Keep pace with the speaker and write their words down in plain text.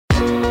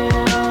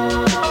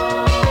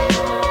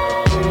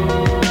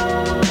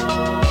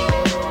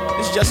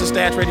Just a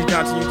Stats, Reggie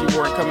Johnson, Eugene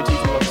Warren, coming to you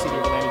from Love City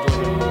of Atlanta,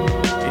 Georgia.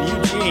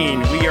 And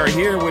Eugene, we are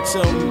here with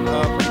some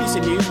pretty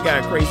decent news. We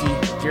got a crazy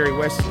Jerry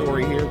West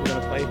story here we're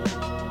going to play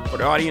for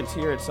the audience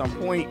here at some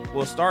point.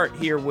 We'll start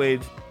here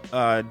with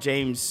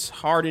James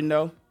Harden,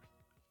 though,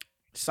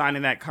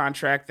 signing that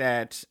contract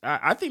that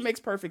I think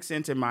makes perfect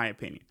sense in my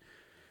opinion.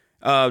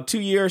 2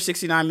 year,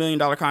 $69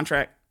 million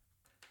contract,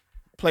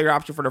 player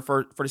option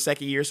for the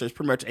second year, so it's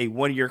pretty much a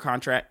 1 year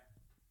contract.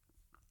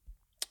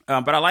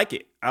 But I like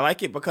it. I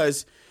like it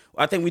because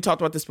I think we talked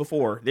about this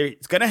before.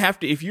 It's going to have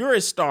to, if you're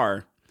a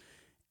star,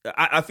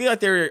 I feel like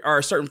there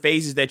are certain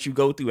phases that you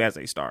go through as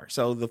a star.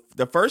 So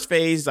the first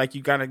phase, like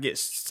you got to get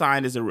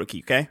signed as a rookie,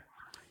 okay?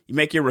 You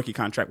make your rookie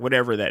contract,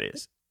 whatever that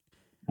is.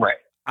 Right.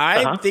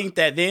 I think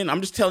that then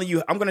I'm going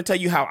to tell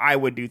you how I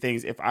would do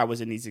things if I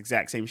was in these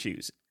exact same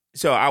shoes.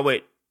 So I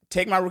would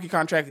take my rookie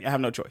contract. I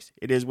have no choice.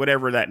 It is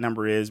whatever that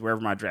number is,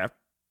 wherever my draft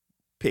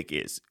pick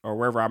is, or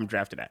wherever I'm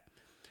drafted at.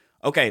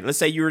 Okay, let's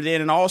say you're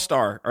then an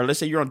all-star, or let's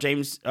say you're on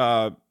James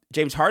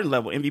Harden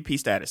level, MVP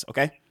status,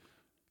 okay?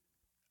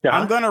 Yeah.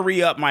 I'm going to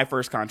re-up my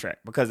first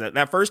contract because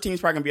that first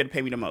team's probably going to be able to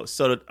pay me the most.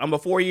 So I'm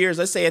 4 years.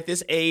 Let's say at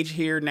this age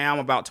here now, I'm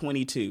about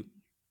 22,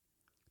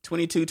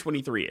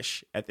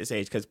 23-ish at this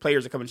age because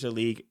players are coming to the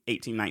league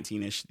 18,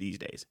 19-ish these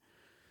days.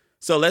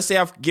 So let's say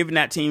I've given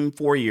that team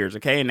 4 years,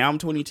 okay? And now I'm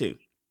 22.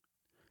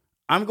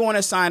 I'm going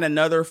to sign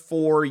another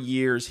 4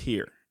 years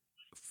here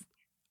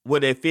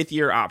with a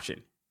fifth-year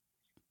option.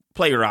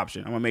 Player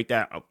option. I'm gonna make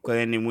that up.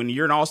 And then when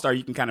you're an all-star,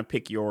 you can kind of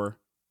pick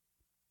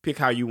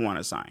how you want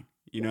to sign.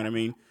 You know what I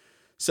mean?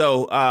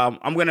 So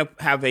I'm gonna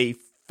have a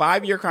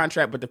 5-year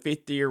contract, but the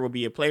fifth year will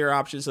be a player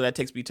option. So that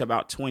takes me to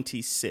about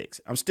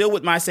 26. I'm still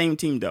with my same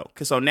team though,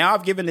 because so now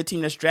I've given the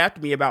team that's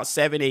drafted me about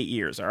 7-8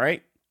 years. All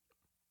right,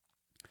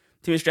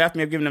 team that's drafted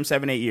me, I've given them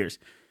 7-8 years.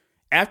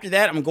 After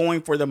that, I'm going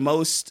for the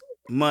most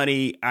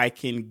money I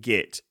can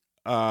get.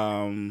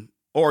 After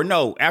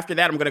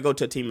that, I'm gonna go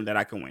to a team that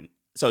I can win.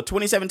 So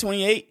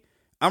 27-28,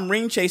 I'm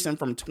ring chasing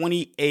from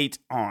 28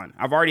 on.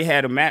 I've already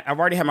had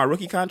my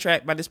rookie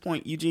contract by this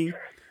point, Eugene,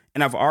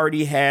 and I've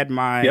already had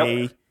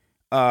my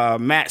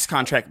max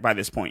contract by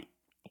this point.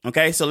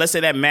 Okay, so let's say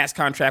that max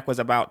contract was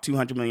about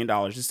 $200 million.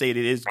 Just say it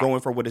is going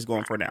for what it's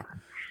going for now.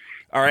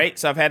 All right,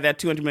 so I've had that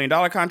 $200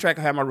 million contract.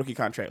 I have my rookie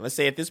contract. Let's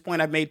say at this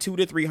point I've made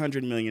 $200 to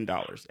 $300 million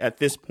at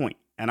this point,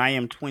 and I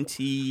am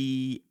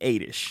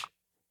 28-ish.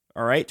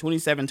 All right,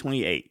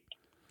 27-28.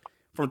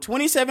 From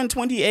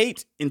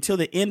 27-28 until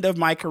the end of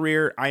my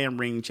career, I am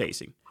ring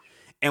chasing.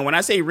 And when I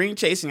say ring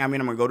chasing, I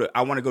mean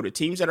I want to go to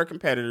teams that are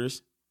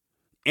competitors,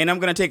 and I'm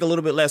going to take a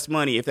little bit less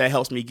money if that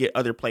helps me get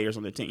other players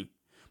on the team.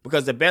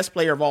 Because the best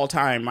player of all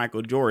time,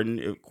 Michael Jordan,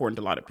 according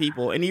to a lot of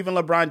people, and even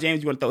LeBron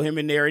James, you want to throw him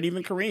in there, and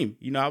even Kareem.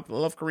 You know, I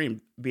love Kareem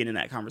being in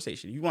that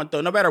conversation. You want to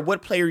throw, no matter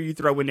what player you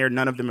throw in there,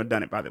 none of them have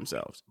done it by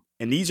themselves.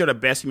 And these are the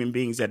best human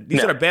beings are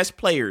the best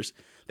players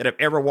that have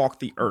ever walked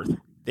the earth.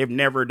 They've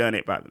never done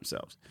it by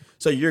themselves.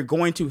 So you're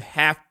going to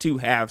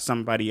have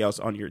somebody else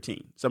on your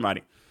team,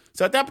 somebody.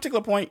 So at that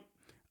particular point,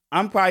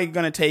 I'm probably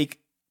going to take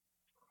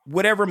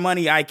whatever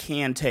money I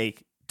can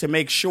take to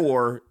make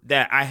sure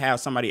that I have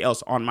somebody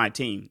else on my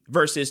team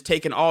versus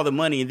taking all the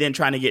money and then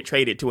trying to get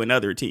traded to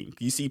another team.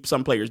 You see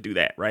some players do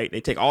that, right?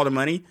 They take all the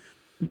money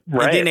and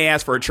then they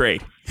ask for a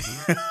trade.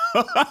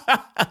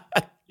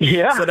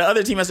 Yeah. So the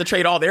other team has to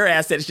trade all their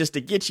assets just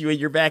to get you, and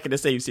you're back in the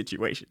same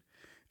situation.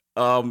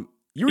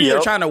 You're either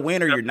trying to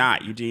win or you're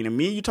not, Eugene. And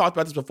me and you talked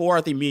about this before.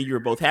 I think me and you were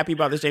both happy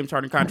about this James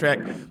Harden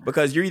contract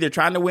because you're either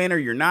trying to win or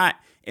you're not.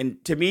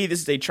 And to me,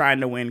 this is a trying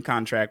to win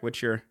contract.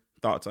 What's your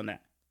thoughts on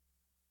that?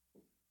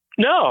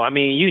 No, I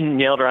mean, you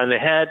nailed it on the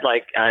head.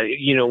 Like,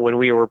 when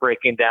we were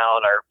breaking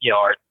down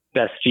our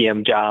best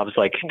GM jobs,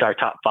 like our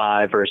top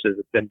 5 versus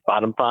the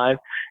bottom 5.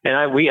 And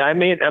I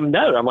made a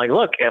note. I'm like,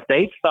 look, if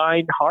they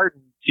signed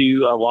Harden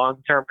to a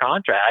long-term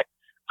contract,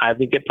 I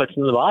think it puts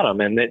them at the bottom.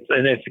 And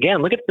it's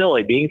again, look at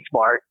Philly being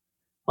smart.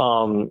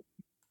 I'm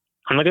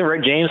looking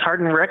at James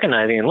Harden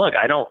recognizing, and look,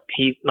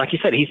 like you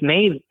said, he's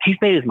made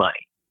his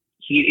money.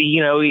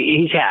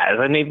 He has.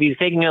 I mean, if he's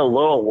taking a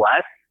little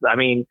less, I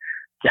mean,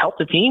 to help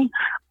the team,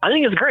 I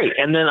think it's great.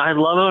 And then I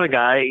love when a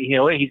guy,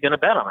 he's going to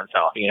bet on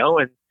himself,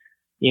 and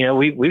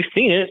we've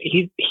seen it.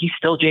 He's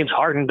still James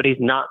Harden, but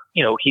he's not,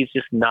 he's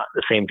just not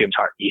the same James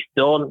Harden. He's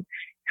still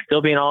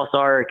be an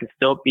all-star, can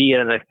still be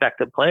an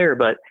effective player,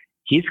 but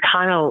he's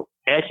kind of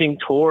edging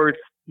towards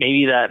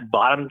maybe that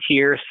bottom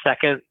tier,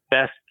 second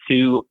best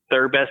to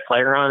third best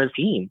player on his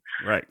team.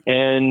 Right.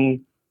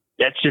 And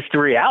that's just the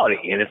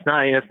reality. And it's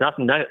not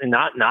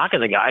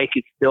knocking the guy.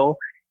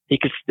 He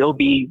could still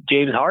be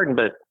James Harden,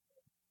 but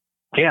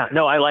yeah,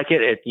 no, I like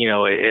it.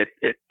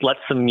 It lets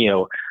them,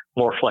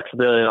 more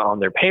flexibility on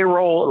their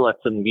payroll. It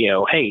lets them,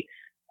 hey,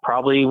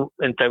 probably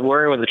in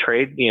February when the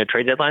trade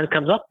deadline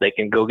comes up, they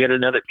can go get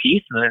another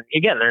piece. And then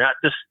again, they're not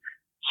just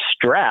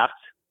strapped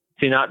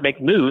to not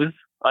make moves.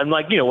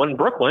 Unlike, when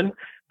Brooklyn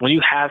when you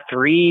have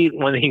three,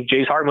 when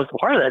James Harden was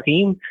part of that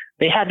team,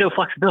 they had no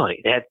flexibility.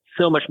 They had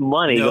so much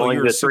money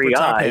going to three guys.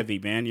 Top heavy,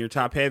 man. You're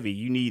top heavy.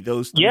 You need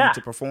those three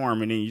to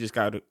perform, and then you just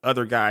got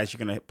other guys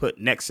you're going to put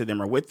next to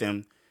them or with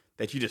them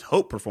that you just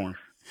hope perform.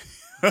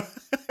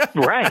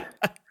 Right.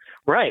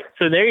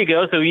 So there you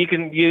go. So you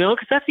can,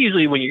 because that's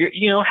usually when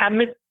you're, have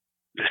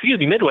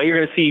midway, you're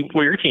going to see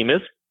where your team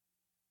is,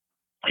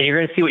 and you're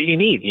going to see what you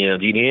need.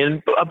 Do you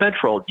need a bench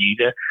roll? Do you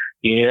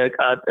need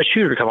a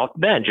shooter to come off the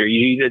bench, or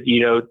you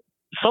need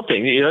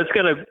something?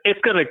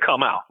 It's gonna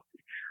come out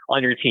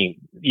on your team.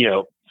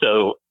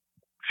 So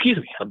excuse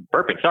me, I'm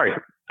burping. Sorry.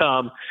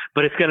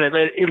 But it's gonna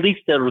at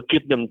least that'll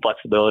give them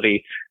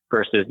flexibility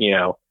versus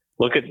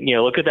look at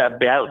that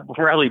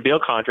Bradley Beal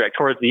contract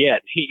towards the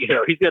end. He's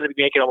going to be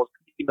making almost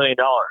 $50 million.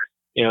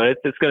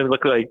 It's going to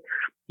look like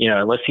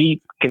unless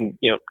he can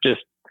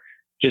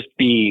just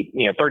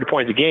be 30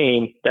 points a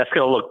game, that's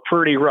going to look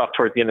pretty rough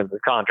towards the end of the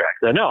contract.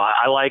 So no,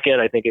 I like it.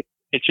 I think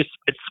it's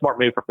a smart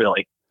move for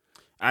Philly.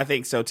 I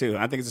think so too.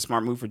 I think it's a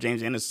smart move for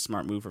James, and it's a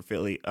smart move for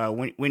Philly.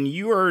 When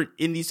you are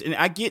in these, and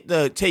I get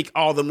the take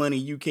all the money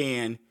you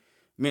can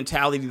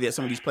mentality that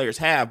some of these players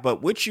have,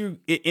 but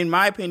in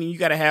my opinion, you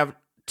got to have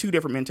two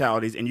different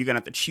mentalities, and you're gonna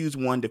have to choose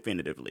one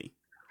definitively.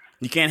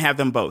 You can't have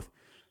them both.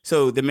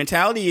 So the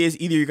mentality is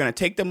either you're gonna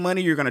take the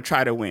money, or you're gonna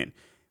try to win.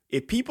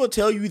 If people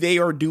tell you they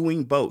are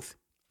doing both,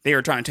 they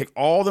are trying to take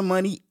all the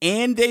money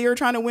and they are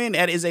trying to win,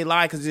 that is a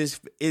lie, because it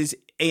is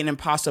an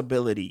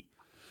impossibility.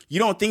 You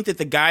don't think that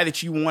the guy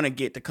that you want to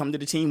get to come to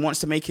the team wants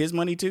to make his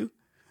money too?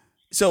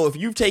 So if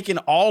you've taken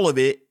all of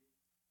it,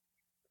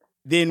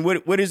 then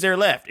what is there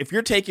left? If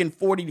you're taking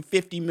 $40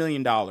 to $50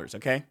 million,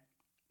 okay?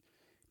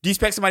 Do you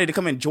expect somebody to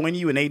come and join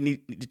you and they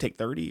need to take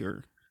 30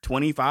 or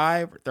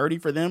 25 or 30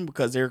 for them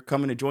because they're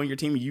coming to join your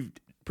team and you've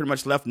pretty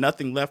much left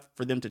nothing left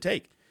for them to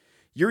take?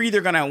 You're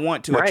either going to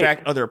want to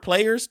attract other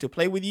players to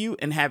play with you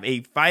and have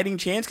a fighting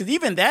chance, because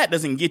even that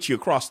doesn't get you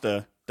across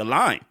the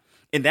line.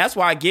 And that's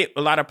why I get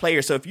a lot of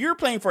players. So if you're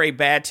playing for a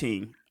bad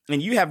team and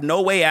you have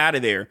no way out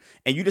of there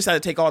and you decide to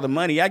take all the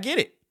money, I get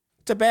it.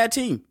 It's a bad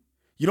team.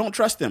 You don't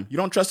trust them. You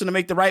don't trust them to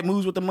make the right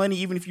moves with the money,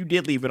 even if you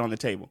did leave it on the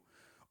table.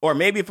 Or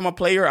maybe if I'm a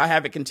player, I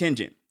have it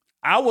contingent.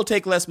 I will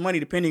take less money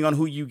depending on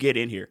who you get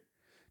in here.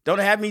 Don't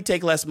have me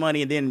take less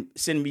money and then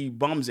send me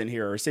bums in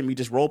here or send me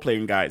just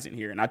role-playing guys in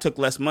here. And I took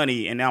less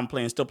money and now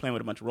I'm still playing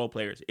with a bunch of role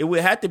players. It would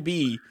have to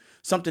be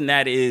something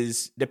that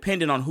is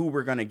dependent on who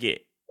we're going to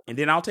get. And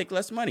then I'll take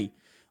less money.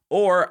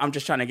 Or I'm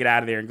just trying to get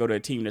out of there and go to a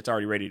team that's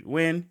already ready to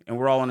win, and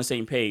we're all on the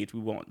same page. We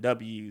want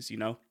W's,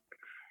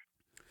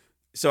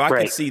 So I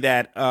can see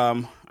that.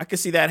 I can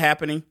see that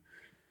happening.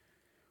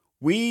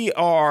 We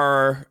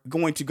are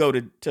going to go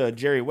to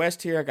Jerry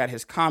West here. I got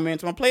his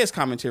comments. I'm going to play his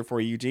comments here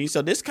for you, Eugene.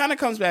 So this kind of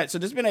comes back. So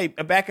there's been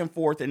a back and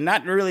forth, and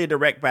not really a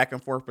direct back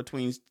and forth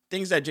between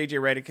things that J.J.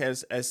 Redick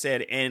has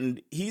said, and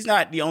he's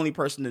not the only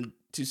person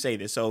to say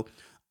this. So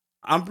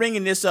I'm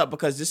bringing this up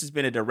because this has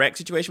been a direct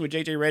situation with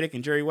J.J. Redick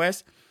and Jerry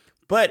West.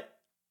 But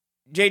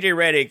J.J.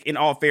 Redick, in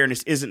all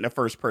fairness, isn't the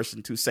first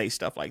person to say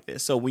stuff like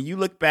this. So when you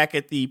look back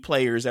at the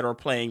players that are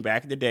playing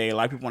back in the day, a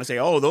lot of people want to say,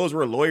 oh, those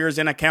were lawyers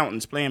and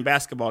accountants playing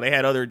basketball. They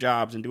had other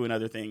jobs and doing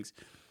other things.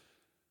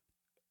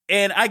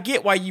 And I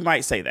get why you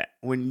might say that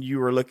when you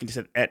were looking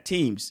at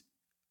teams,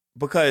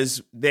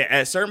 because at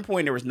a certain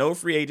point there was no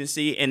free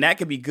agency, and that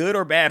could be good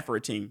or bad for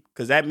a team,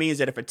 because that means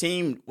that if a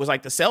team was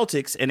like the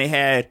Celtics and they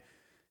had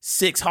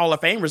 6 Hall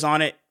of Famers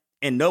on it,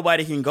 and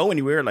nobody can go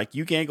anywhere, like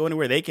you can't go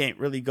anywhere, they can't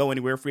really go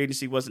anywhere, free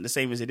agency wasn't the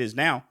same as it is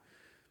now,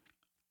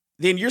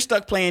 then you're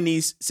stuck playing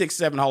these 6,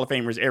 7 Hall of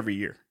Famers every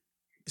year.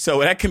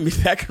 So that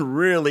can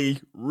really,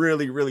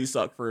 really, really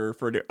suck for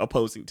the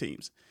opposing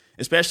teams,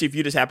 especially if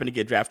you just happen to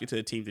get drafted to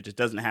a team that just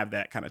doesn't have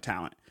that kind of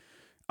talent.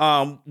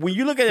 When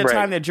you look at the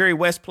time that Jerry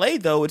West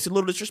played, though, it's a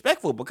little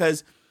disrespectful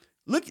because,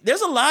 look, there's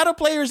a lot of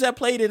players that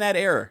played in that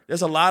era.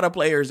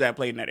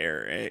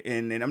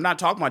 And I'm not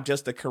talking about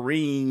just the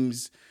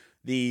Kareems,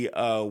 the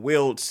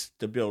Wilts,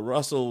 the Bill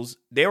Russells.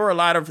 There were a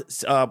lot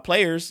of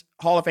players,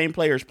 Hall of Fame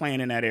players,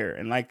 playing in that era.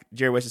 And like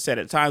Jerry West has said,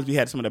 at times we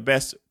had some of the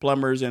best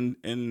plumbers and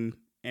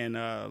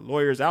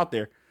lawyers out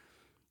there.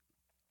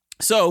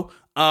 So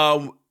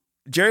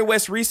Jerry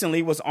West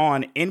recently was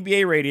on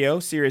NBA radio,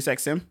 Sirius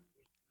XM,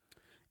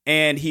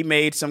 and he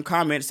made some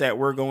comments that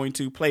we're going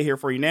to play here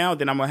for you now.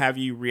 Then I'm going to have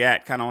you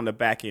react kind of on the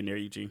back end there,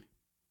 Eugene.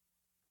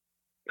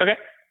 Okay.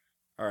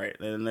 All right,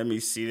 then let me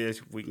see this.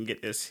 If we can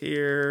get this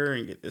here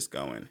and get this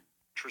going.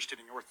 Interested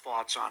in your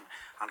thoughts on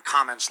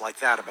comments like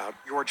that about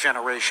your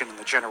generation and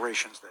the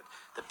generations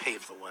that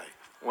paved the way.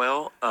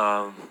 Well,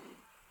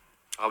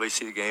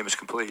 obviously the game is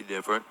completely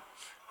different.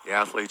 The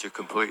athletes are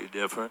completely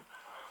different.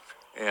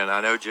 And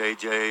I know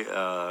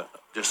JJ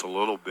just a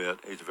little bit.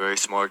 He's a very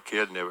smart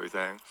kid and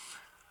everything.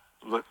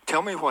 But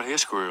tell me what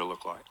his career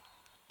looked like.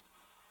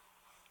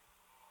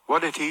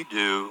 What did he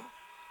do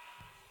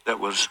that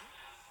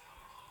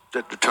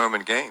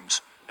determined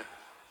games?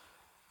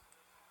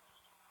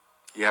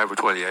 He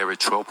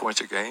averaged 12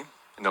 points a game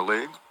in the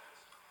league?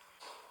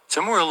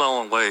 Somewhere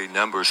along the way,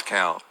 numbers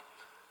count.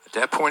 At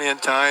that point in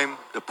time,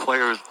 the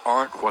players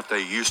aren't what they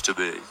used to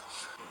be.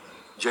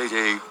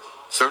 JJ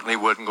certainly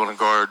wasn't going to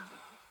guard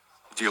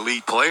the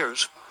elite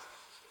players.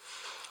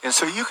 And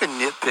so you can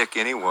nitpick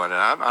anyone.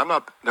 And I'm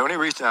not, the only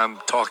reason I'm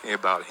talking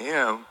about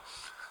him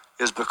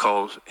is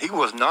because he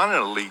was not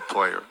an elite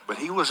player, but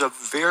he was a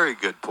very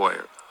good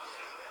player.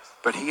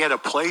 But he had a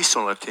place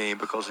on the team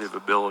because of his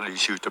ability to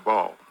shoot the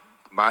ball.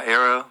 My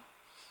era,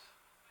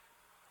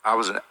 I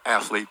was an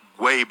athlete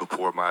way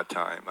before my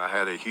time. I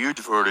had a huge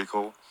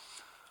vertical.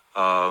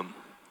 Probably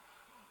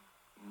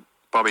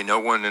no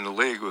one in the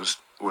league was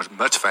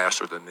much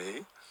faster than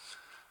me.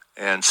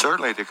 And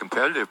certainly the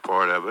competitive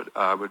part of it,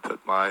 I would put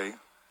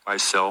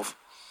myself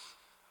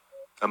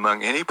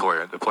among any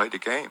player that played the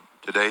game.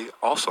 Today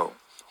also,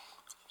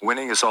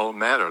 winning is all that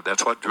matters.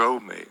 That's what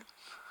drove me.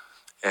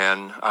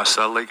 And I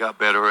subtly got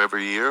better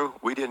every year.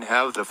 We didn't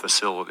have the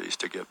facilities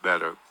to get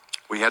better.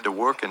 We had to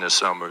work in the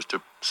summers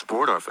to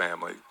support our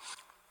family.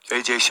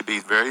 JJ should be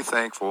very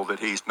thankful that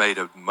he's made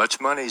as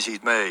much money as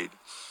he's made.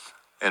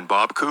 And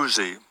Bob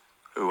Cousy,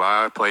 who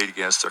I played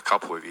against a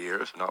couple of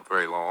years, not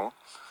very long,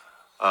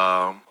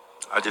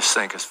 I just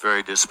think it's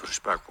very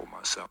disrespectful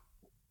myself.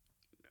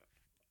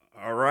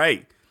 All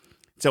right.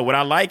 So what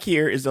I like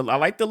here is I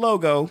like the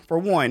logo, for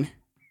one,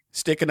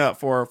 sticking up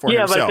for himself.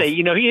 Yeah, but I say,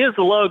 he is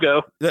the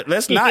logo.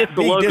 Let's not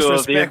be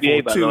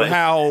disrespectful to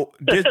how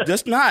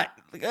just not.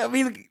 I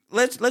mean,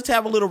 let's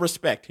have a little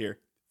respect here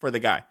for the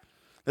guy.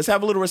 Let's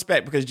have a little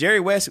respect, because Jerry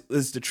West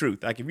is the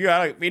truth. Like,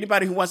 if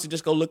anybody who wants to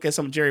just go look at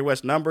some of Jerry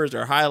West numbers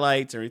or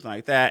highlights or anything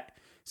like that,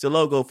 it's a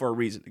logo for a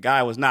reason. The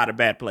guy was not a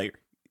bad player.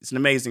 He's an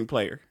amazing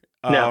player.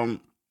 An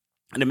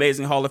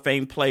amazing Hall of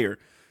Fame player.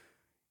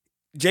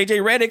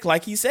 JJ Redick,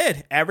 like he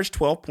said, averaged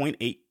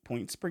 12.8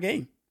 points per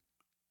game.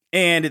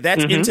 And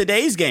that's in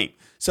today's game.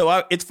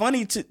 So it's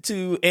funny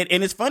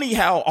and it's funny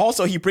how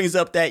also he brings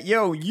up that,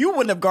 you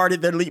wouldn't have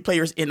guarded the elite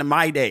players in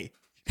my day.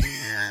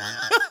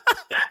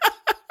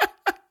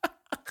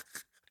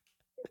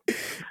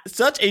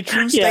 Such a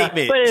true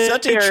statement.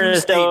 Such a true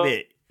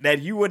statement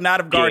that you would not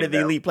have guarded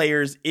the elite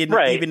players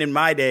even in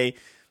my day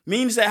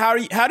means that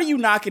how do you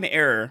knock an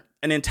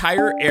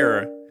entire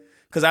era?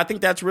 Because I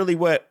think that's really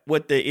what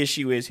the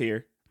issue is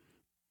here,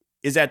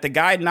 is that the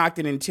guy knocked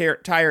an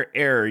entire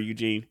era,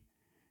 Eugene.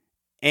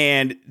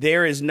 And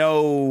there is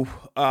no,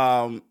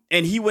 and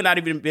he would not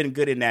even been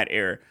good in that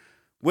era.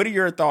 What are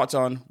your thoughts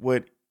on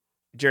what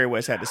Jerry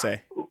West had to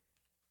say?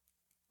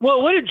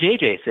 Well, what did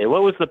JJ say?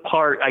 What was the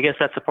part? I guess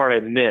that's the part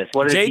I missed.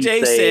 What did JJ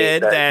he say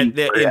said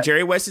that in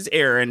Jerry West's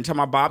era, and talking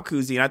about Bob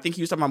Cousy, and I think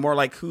he was talking about more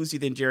like Cousy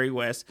than Jerry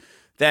West,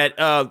 that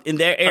in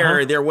their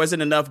era there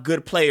wasn't enough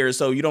good players,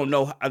 so you don't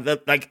know. I'm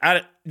going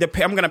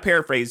to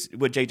paraphrase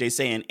what JJ's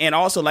saying, and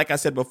also, like I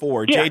said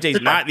before,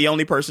 JJ's not the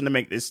only person to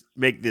make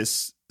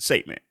this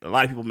statement. A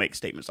lot of people make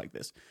statements like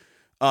this.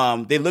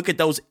 They look at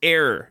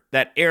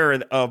that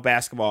era of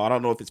basketball. I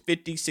don't know if it's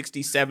 50s,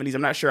 60s, 70s.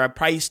 I'm not sure. I'd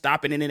probably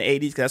stop it in the 80s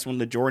because that's when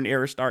the Jordan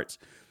era starts.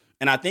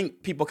 And I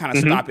think people kind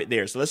of stop it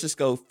there. So let's just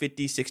go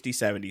 50s, 60s,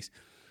 70s.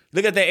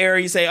 Look at the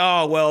era. You say,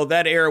 oh, well,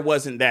 that era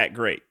wasn't that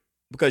great,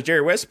 because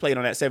Jerry West played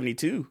on that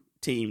 72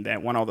 team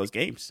that won all those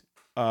games,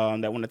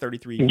 that won the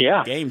 33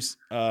 games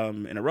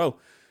in a row.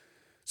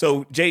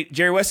 So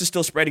Jerry West is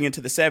still spreading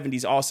into the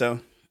 70s also.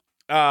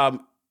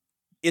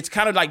 It's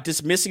kind of like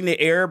dismissing the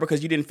era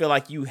because you didn't feel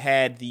like you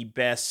had the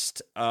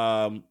best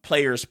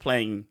players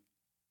playing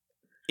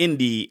in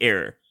the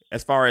era.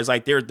 As far as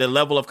like the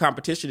level of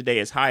competition today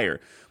is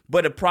higher.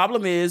 But the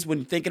problem is,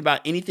 when thinking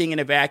about anything in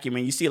a vacuum,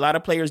 and you see a lot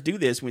of players do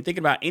this, when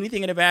thinking about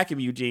anything in a vacuum,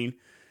 Eugene,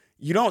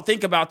 you don't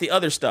think about the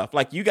other stuff.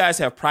 Like, you guys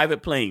have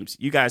private planes,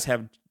 you guys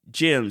have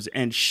gyms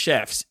and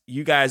chefs.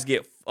 You guys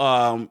get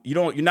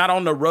you're not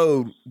on the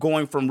road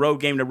going from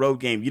road game to road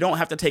game. You don't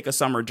have to take a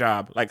summer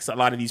job like a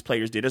lot of these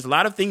players did. There's a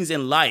lot of things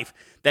in life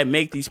that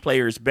make these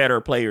players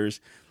better players.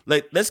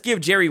 Let's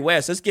give Jerry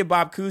West, let's give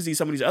Bob Cousy,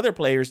 some of these other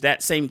players,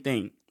 that same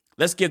thing.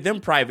 Let's give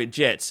them private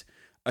jets,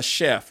 a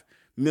chef,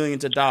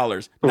 millions of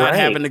dollars, not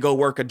having to go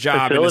work a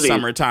job in the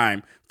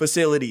summertime,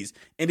 facilities,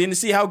 and then to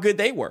see how good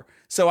they were.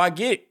 So I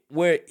get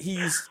what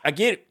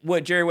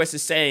Jerry West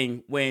is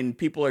saying when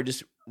people are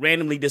just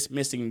randomly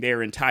dismissing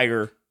their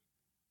entire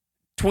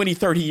 20,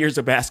 30 years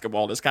of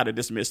basketball. That's kind of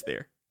dismissed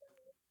there.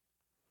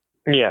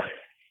 Yeah.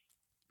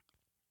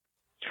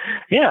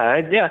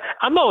 I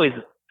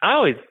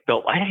always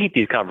felt, I hate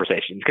these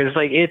conversations because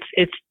like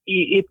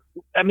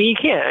I mean, you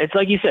can't. It's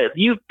like you said,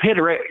 you hit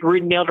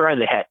nailed it right in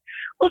the head.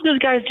 Well, those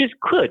guys just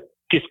could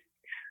just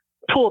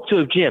pull up to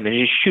a gym and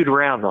just shoot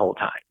around the whole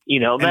time.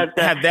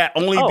 Have that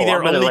only be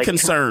their only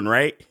concern,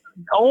 right?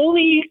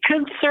 Only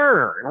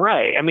concern,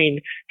 right? I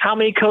mean, how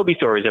many Kobe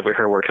stories have we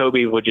heard where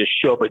Kobe would just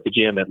show up at the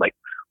gym at like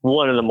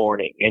 1 a.m.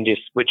 and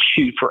just would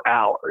shoot for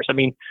hours? I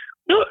mean,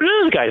 none of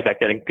the guys back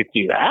then could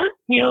do that,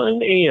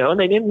 and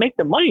they didn't make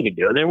the money to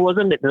do it.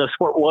 The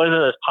sport wasn't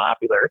as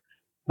popular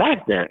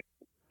back then.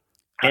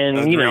 And,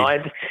 and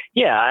let's,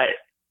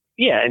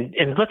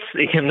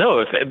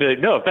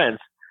 no offense.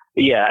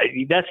 Yeah,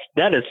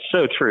 that is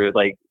so true.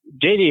 Like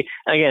JJ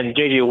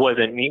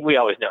wasn't, we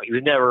always know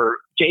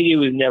JJ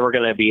was never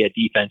going to be a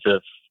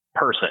defensive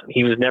person.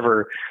 He was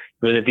never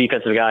was a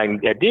defensive guy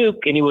at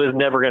Duke, and he was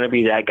never going to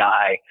be that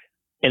guy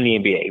in the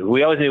NBA.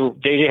 We always knew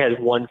JJ has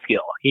one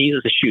skill. He's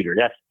a shooter.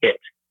 That's it.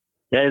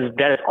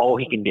 That is all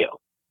he can do.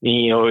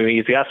 You know,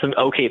 he's got some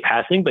okay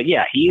passing, but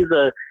yeah, he's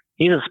a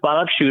spot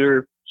up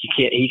shooter.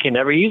 He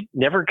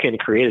never can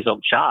create his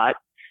own shot.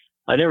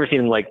 I've never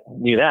seen him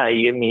do that.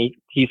 I mean,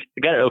 he's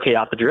got it okay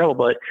off the dribble,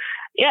 but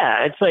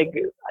yeah, it's like,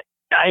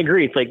 I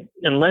agree. It's like,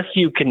 unless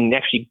you can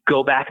actually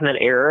go back in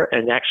that era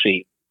and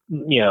actually,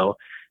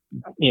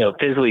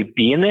 physically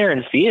be in there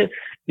and see it,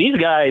 these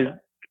guys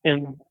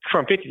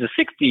from 50s to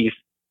 60s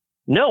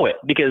know it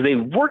because they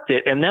worked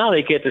it, and now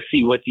they get to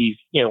see what these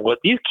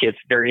kids,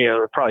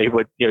 they're probably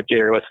what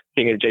Jerry was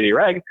thinking of JJ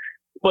Redick,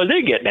 what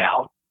they get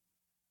now.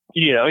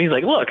 He's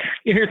like, look,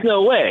 there's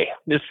no way.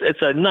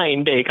 It's a night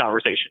and day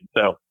conversation.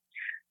 So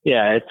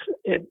yeah,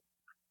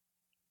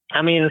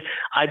 I mean,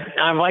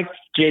 I like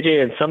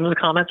JJ in some of the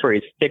comments where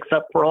he sticks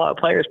up for a lot of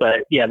players,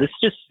 but yeah, this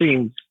just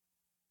seems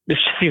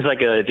like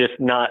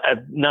not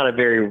a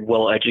very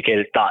well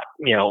educated thought,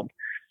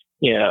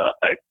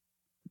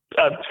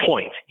 a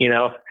point,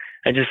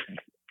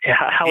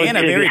 how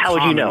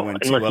would you know?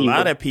 A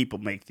lot of people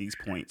make these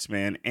points,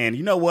 man. And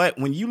you know what?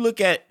 When you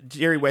look at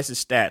Jerry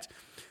West's stats,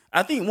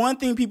 I think one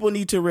thing people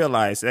need to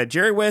realize that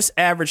Jerry West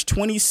averaged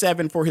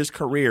 27 for his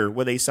career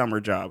with a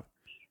summer job.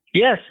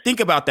 Yes. Think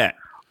about that.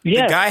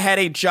 Yes. The guy had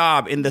a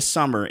job in the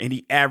summer, and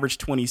he averaged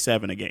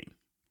 27 a game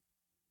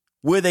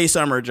with a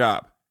summer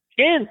job.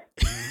 And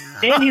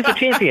he's a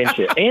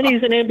championship, and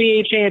he's an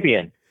NBA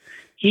champion.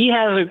 He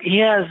has,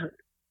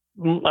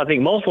 I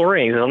think, multiple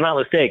rings, if I'm not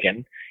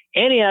mistaken,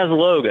 and he has a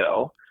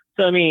logo.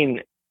 So, I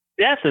mean,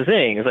 that's the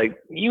thing. It's like,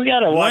 you got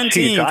to watch one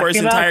team for his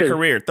entire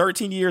career.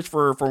 13 years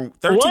for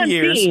 13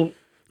 years. Team.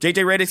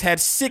 JJ Redick's had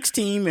six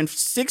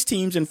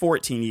teams in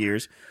 14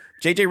 years.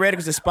 JJ Redick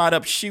was a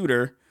spot-up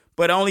shooter,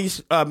 but only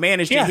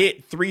managed to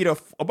hit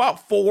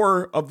about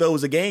 4 of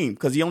those a game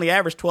because he only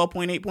averaged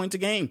 12.8 points a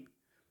game.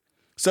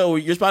 So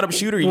you're spot-up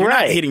shooter, you're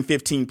not hitting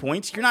 15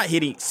 points. You're not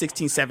hitting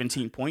 16,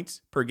 17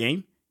 points per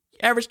game. You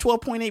average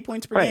 12.8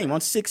 points per game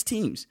on 6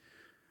 teams.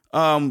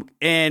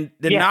 And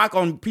the knock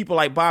on people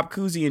like Bob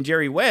Cousy and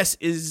Jerry West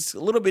is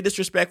a little bit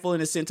disrespectful in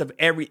the sense of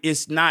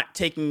it's not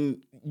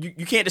taking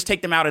you can't just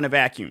take them out in a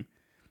vacuum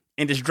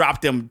and just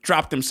drop them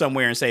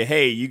somewhere and say,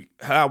 hey,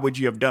 how would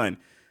you have done?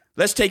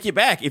 Let's take it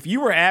back. If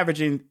you were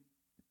averaging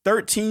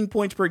 13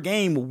 points per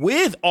game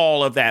with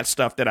all of that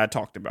stuff that I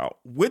talked about,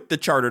 with the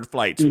chartered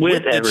flights,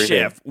 with the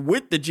chef,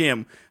 with the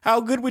gym,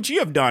 how good would you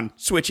have done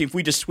switching if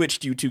we just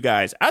switched you 2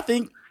 guys? I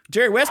think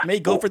Jerry West may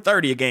go for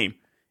 30 a game.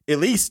 At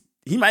least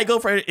he might go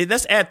for,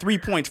 let's add 3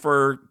 points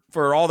for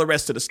all the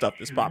rest of the stuff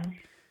that's popping.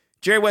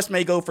 Jerry West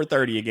may go for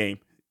 30 a game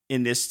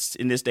in this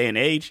day and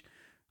age.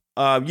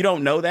 You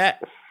don't know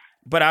that,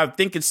 but I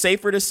think it's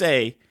safer to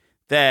say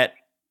that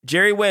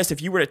Jerry West,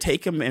 if you were to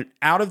take him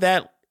out of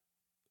that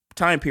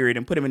time period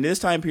and put him in this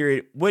time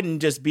period,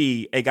 wouldn't just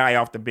be a guy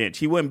off the bench.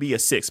 He wouldn't be a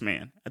 6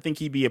 man. I think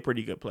he'd be a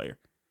pretty good player.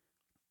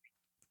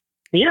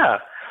 Yeah,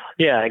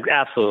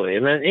 absolutely.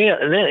 And then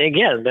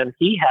then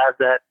he has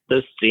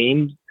those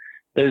same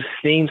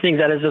things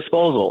at his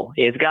disposal.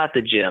 He's got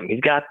the gym.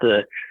 He's got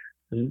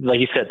like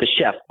you said, the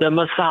chef, the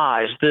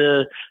massage,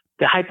 the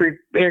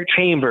hyperbaric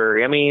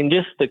chamber. I mean,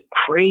 just the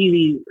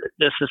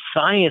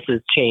science has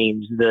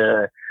changed.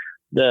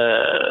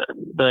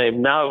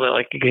 Now,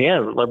 like,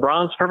 again,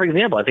 LeBron's a perfect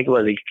example. I think it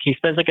was he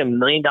spends like $1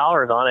 million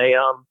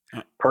on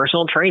a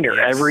personal trainer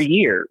every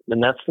year,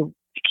 and that's to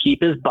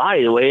keep his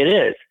body the way it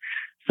is.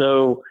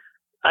 So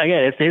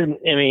again, it's his.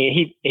 I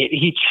mean,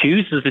 he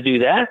chooses to do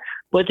that,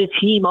 but the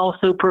team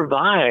also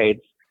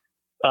provides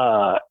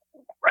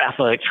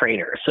athletic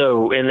trainers.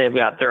 So, and they've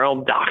got their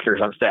own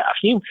doctors on staff.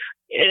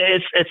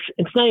 It's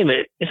not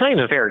even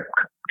a fair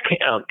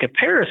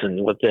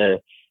comparison with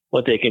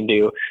what they can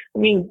do. I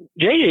mean,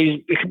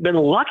 JJ's been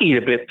lucky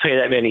to play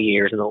that many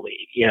years in the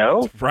league,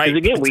 Right.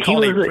 Again, it's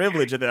called a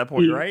privilege at that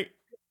point, right?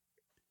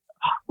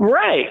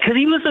 Right, because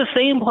he was the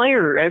same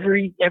player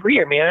every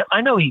year. I mean,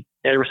 I know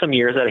there were some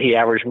years that he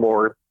averaged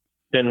more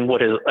than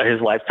what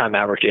his lifetime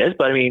average is,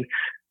 but I mean,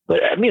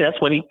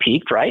 that's when he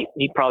peaked, right?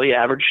 He probably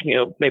averaged,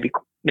 maybe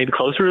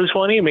closer to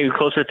 20, maybe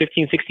closer to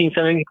 15, 16,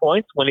 17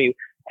 points when he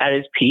at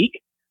his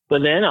peak.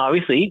 But then,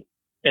 obviously,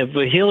 if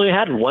he only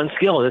had one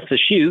skill, and it's to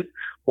shoot.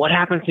 What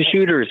happens to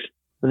shooters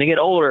when they get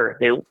older?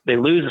 They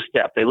lose a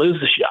step, they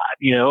lose a shot,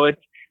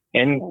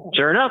 and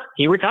sure enough,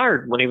 he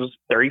retired when he was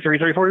 34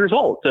 years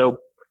old. So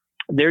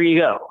there you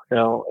go.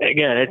 So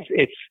again,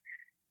 it's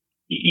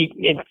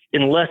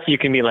unless you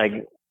can be like,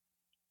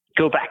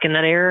 go back in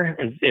that era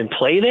and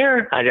play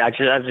there.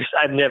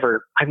 I've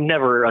never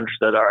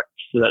understood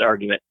that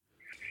argument.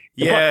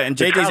 Yeah, and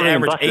JJ's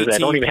averaged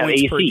 18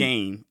 points per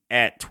game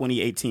at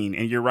 2018,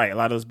 and you're right. A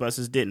lot of those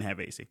buses didn't have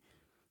AC.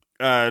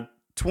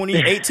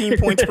 18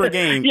 points per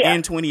game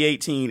in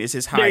 2018 is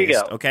his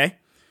highest. Okay,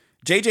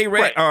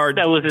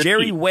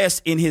 Jerry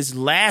West in his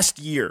last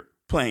year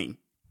playing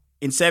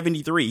in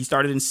 73, he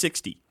started in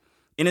 60.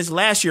 In his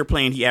last year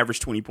playing, he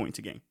averaged 20 points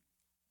a game.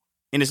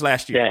 in his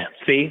last year. Yeah.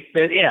 See?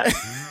 Yeah.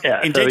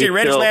 And So JJ he's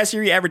Redick's still- last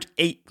year, he averaged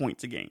 8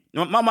 points a game.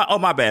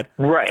 My bad.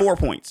 Right. 4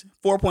 points.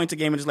 4 points a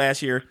game in his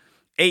last year.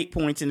 8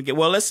 points in the game.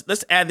 Well,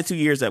 let's add the 2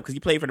 years up because he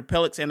played for the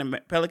Pelicans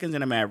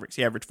and the Mavericks.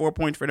 He averaged 4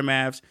 points for the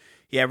Mavs.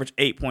 He averaged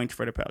 8 points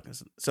for the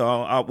Pelicans.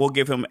 So we'll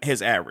give him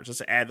his average.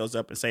 Let's add those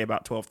up and say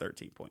about 12,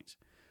 13 points.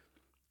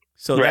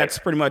 So Right. that's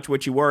pretty much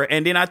what you were.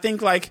 And then I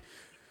think like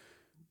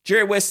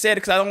Jerry West said,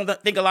 because I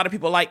don't think a lot of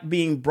people like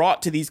being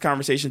brought to these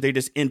conversations. They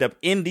just end up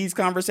in these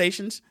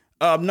conversations.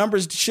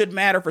 Numbers should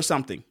matter for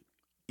something.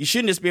 You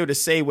shouldn't just be able to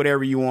say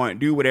whatever you want,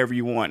 do whatever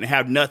you want, and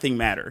have nothing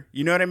matter.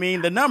 You know what I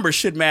mean? The numbers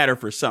should matter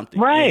for something.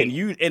 Right.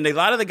 And a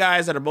lot of the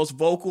guys that are most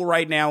vocal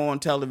right now on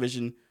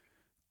television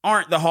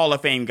aren't the Hall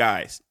of Fame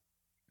guys.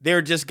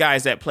 They're just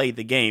guys that played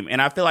the game.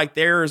 And I feel like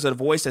there's a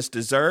voice that's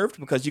deserved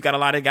because you got a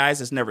lot of guys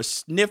that's never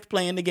sniffed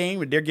playing the game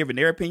and they're giving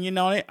their opinion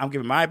on it. I'm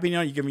giving my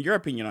opinion on it. You're giving your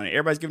opinion on it.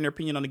 Everybody's giving their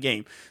opinion on the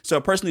game. So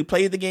a person who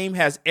played the game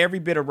has every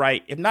bit of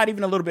right, if not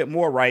even a little bit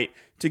more right,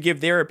 to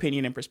give their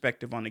opinion and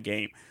perspective on the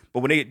game.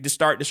 But when they just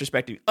start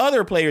disrespecting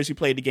other players who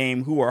played the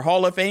game who are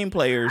Hall of Fame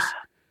players.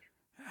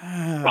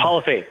 Hall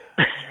of Fame.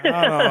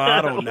 I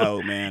don't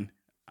know, man.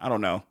 I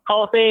don't know.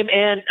 Hall of Fame.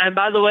 And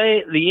by the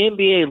way, the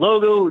NBA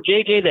logo,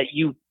 JJ, that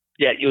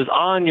was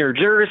on your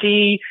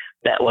jersey,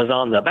 that was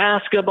on the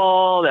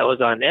basketball, that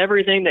was on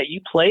everything that you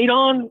played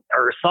on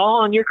or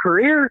saw in your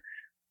career,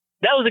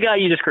 that was the guy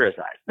you just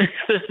criticized.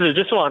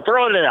 Just want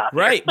throwing it out.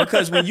 Right,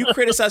 because when you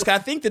criticize, I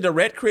think the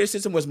direct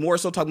criticism was more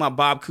so talking about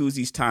Bob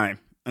Cousy's time,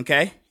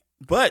 okay?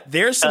 But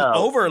there's some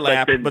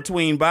overlap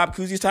between Bob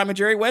Cousy's time and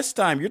Jerry West's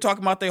time. You're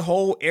talking about the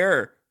whole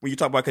era when you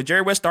talk about, because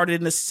Jerry West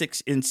started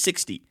in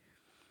 60.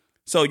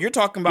 So you're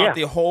talking about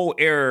the whole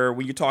era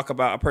when you talk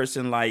about a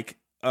person like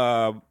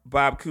Bob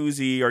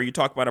Cousy, or you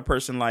talk about a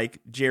person like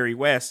Jerry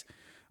West.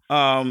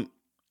 Even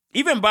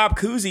Bob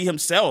Cousy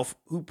himself,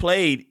 who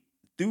played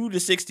through the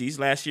 60s,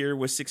 last year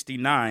was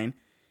 69,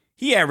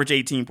 he averaged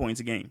 18 points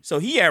a game. So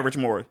he averaged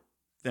more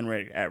than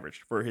Redick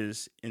averaged for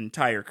his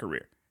entire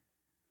career.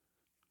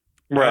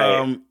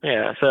 Right.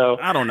 So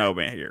I don't know,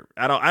 man. Here,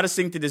 I just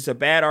think that it's a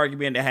bad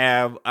argument to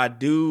have. I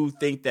do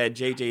think that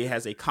JJ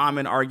has a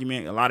common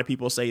argument. A lot of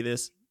people say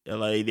this.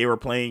 Like they were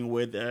playing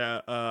with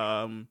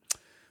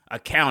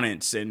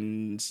accountants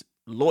and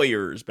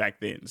lawyers back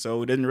then,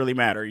 so it didn't really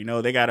matter. You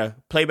know, they gotta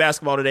play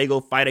basketball today, go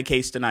fight a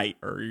case tonight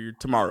or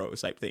tomorrow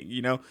type thing.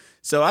 You know,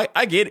 so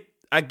I get it.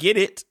 I get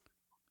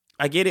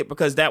it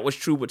because that was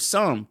true with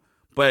some.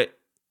 But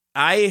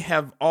I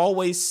have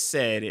always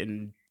said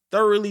and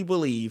thoroughly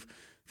believe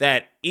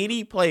that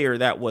any player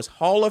that was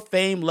Hall of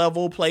Fame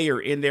level player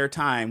in their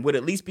time would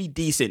at least be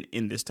decent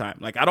in this time.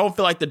 Like, I don't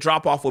feel like the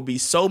drop off will be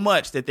so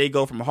much that they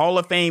go from Hall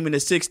of Fame in the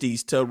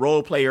 60s to a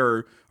role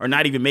player or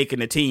not even making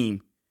the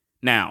team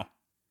now.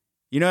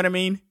 You know what I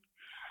mean?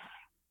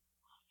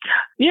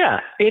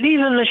 Yeah, and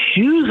even the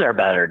shoes are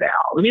better now.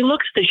 I mean,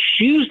 look at the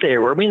shoes they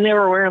were. I mean, they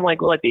were wearing like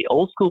the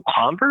old school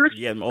Converse.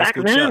 Yeah, old back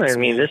school then. Chucks. I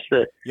mean,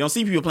 You don't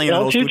see people playing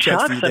old school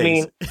Chucks these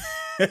days.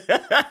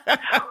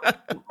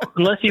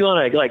 Unless you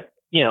want to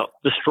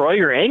destroy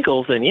your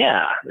ankles, then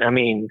yeah. I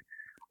mean,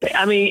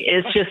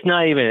 it's just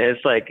not even.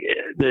 It's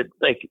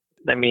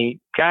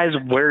guys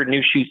wear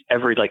new shoes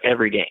every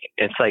game.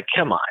 It's like,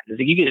 come on,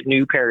 you get a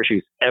new pair of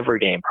shoes every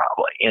game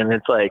probably, and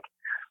it's like.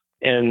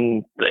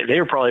 And they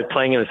were probably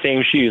playing in the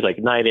same shoes like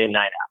night in,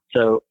 night out.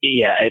 So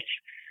yeah,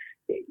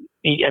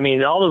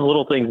 all those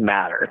little things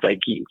matter. It's like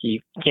you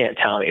can't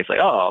tell me. It's like,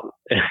 oh,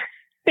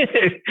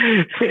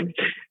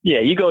 yeah,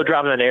 you go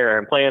dropping an error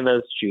and playing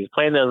those shoes,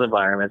 playing those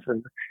environments,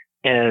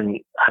 and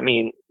I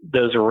mean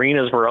those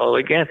arenas were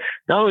again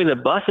not only the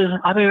buses.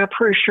 I mean, I'm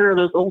pretty sure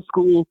those old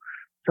school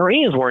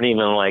arenas weren't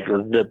even like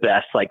the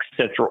best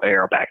central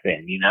air back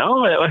then. You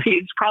know, they were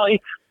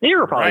probably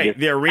right.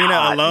 The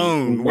arena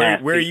alone,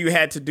 where you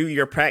had to do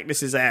your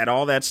practices at,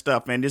 all that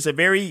stuff, man. It's a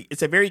very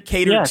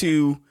catered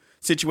to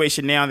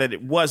situation now that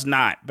it was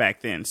not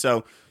back then.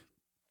 So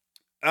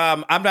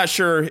I'm not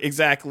sure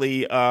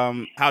exactly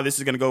how this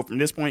is going to go from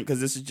this point because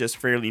this is just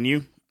fairly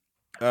new.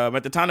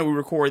 At the time that we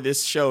record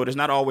this show, there's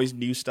not always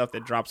new stuff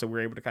that drops that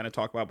we're able to kind of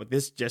talk about, but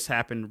this just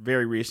happened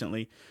very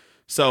recently.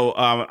 So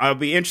I'll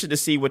be interested to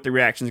see what the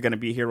reaction is going to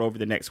be here over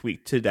the next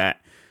week to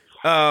that.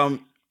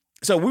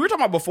 So we were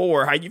talking about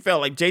before how you felt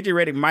like JJ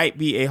Redick might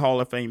be a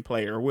Hall of Fame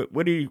player.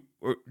 What do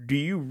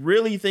you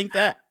really think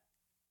that?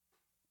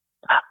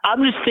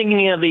 I'm just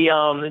thinking of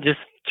the just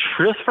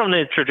from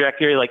the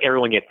trajectory, like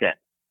everyone gets in.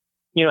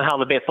 You know how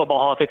the Football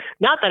Hall of Fame.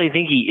 Not that I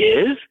think he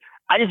is.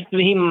 I just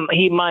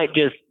he might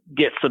just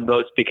get some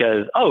votes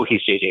because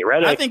he's JJ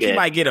Redick. I think he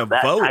might get a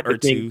vote or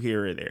two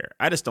here or there.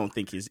 I just don't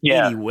think there's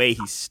any way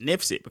he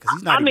sniffs it because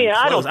he's not even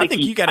close. I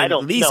think you got to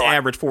at least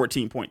average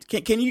 14 points.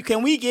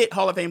 Can we get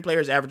Hall of Fame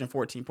players averaging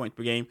 14 points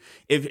per game?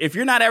 If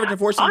you're not averaging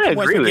 14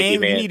 points per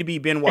game, you need to be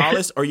Ben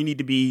Wallace or you need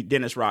to be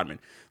Dennis Rodman.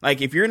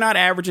 Like if you're not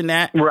averaging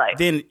that,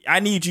 then I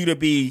need you to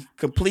be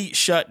complete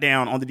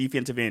shutdown on the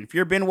defensive end. If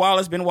you're Ben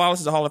Wallace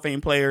is a Hall of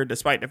Fame player,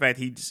 despite the fact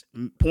he's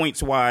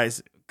points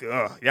wise.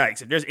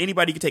 Yikes. If there's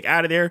anybody you can take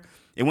out of there,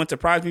 it wouldn't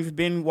surprise me if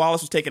Ben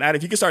Wallace was taken out.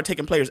 If you can start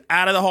taking players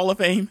out of the Hall of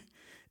Fame,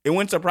 It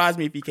wouldn't surprise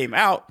me if he came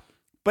out,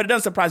 but it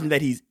doesn't surprise me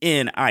that he's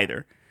in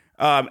either.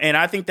 And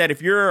I think that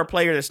if you're a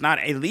player that's not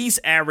at least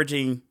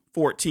averaging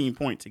 14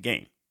 points a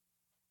game,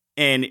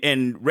 and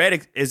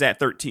Redick is at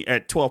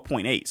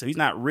 12.8, so he's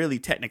not really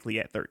technically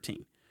at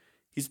 13.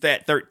 He's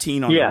at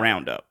 13 on the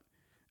roundup.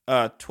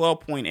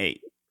 12.8.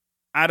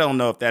 I don't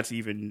know if that's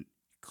even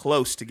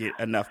close to get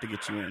enough to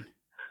get you in.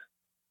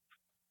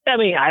 I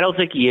mean, I don't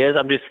think he is.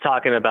 I'm just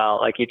talking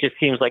about, like, it just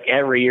seems like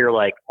every year,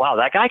 like, wow,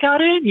 that guy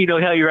got in. You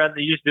know how you're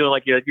just doing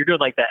like you're doing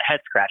like that head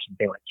scratching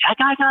thing, like that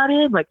guy got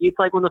in. Like it's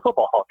like when the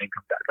football Hall of Fame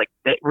comes out,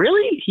 like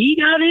really he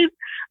got in.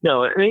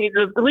 No, I mean,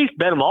 at least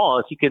Ben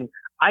Wallace,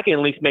 I can at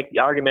least make the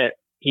argument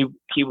he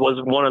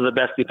was one of the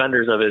best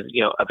defenders of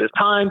his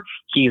time.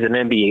 He's an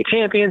NBA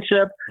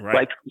championship. Right.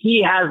 Like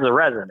he has the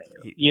resume.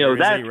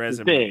 That's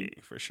the thing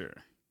for sure.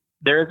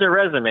 There's a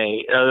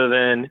resume other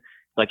than.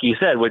 Like you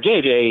said, with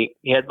JJ,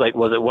 he had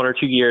was it 1 or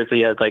 2 years? He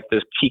had like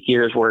those peak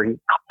years where he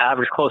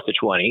averaged close to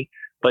 20,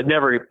 but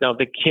never,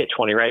 hit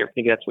 20, right? I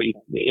think that's what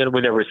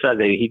we never said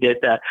that he did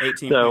that.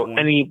 18. So,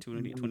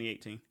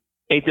 2018.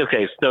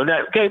 Okay, so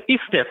he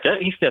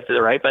sniffed it,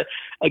 right? But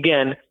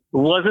again,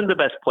 wasn't the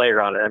best player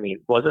on it. I mean,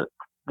 wasn't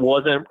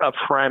a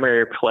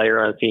primary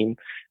player on the team.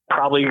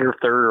 Probably your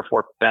third or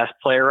fourth best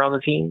player on the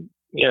team.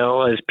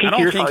 His peak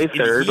years probably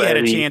third. He had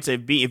a chance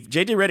if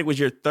JJ Redick was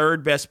your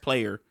third best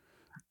player.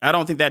 I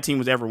don't think that team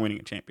was ever winning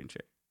a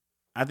championship.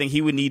 I think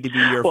he would need to be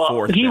your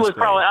fourth. He was best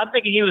player. I'm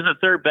thinking he was the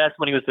third best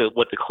when he was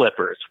with the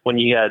Clippers, when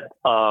you had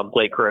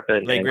Blake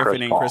Griffin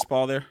and Chris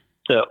Paul there.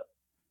 So,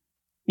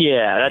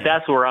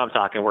 that's where I'm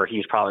talking, where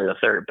he's probably the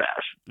third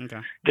best.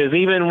 Okay. Because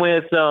even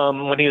with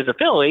when he was a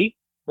Philly,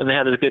 when they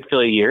had those good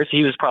Philly years,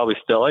 he was probably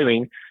still. I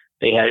mean,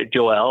 they had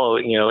Joel,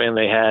 and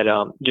they had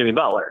Jimmy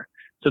Butler.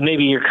 So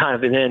maybe you're kind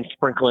of then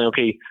sprinkling.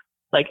 Okay.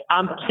 Like,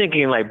 I'm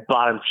thinking, like,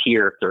 bottom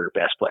tier third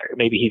best player.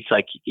 Maybe he's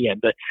like,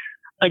 but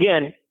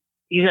again,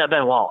 he's not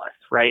Ben Wallace,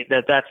 right?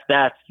 That's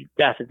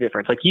the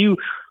difference. You're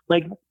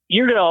going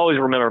to always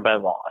remember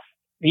Ben Wallace.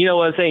 You know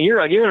what I'm saying?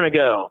 You're going to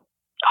go,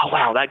 oh,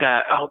 wow, that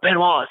guy, Ben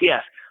Wallace,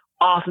 yes.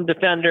 Awesome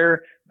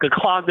defender, could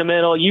clog the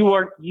middle. You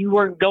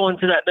weren't going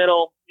to that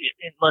middle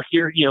unless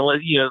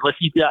unless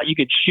you thought you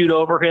could shoot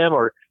over him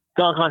or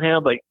dunk on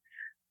him. But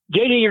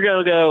JJ, you're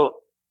going to go,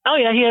 oh,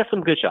 yeah, he has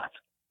some good shots.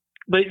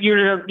 But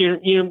you're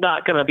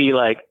not going to be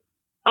like,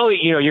 oh,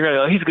 you're going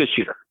to go, he's a good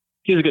shooter.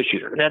 He's a good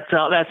shooter. That's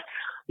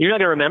you're not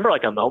going to remember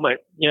like a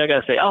moment. You're not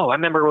going to say, oh, I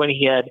remember when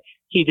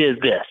he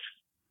did this.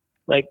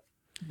 Like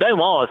Ben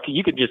Wallace,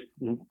 you could just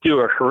do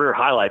a career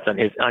highlights on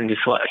his.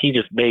 He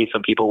just made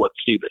some people look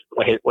stupid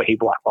when he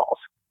blackballs.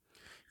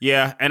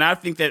 Yeah, and I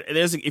think that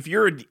if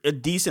you're a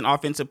decent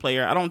offensive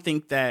player, I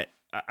think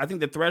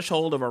the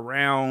threshold of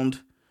around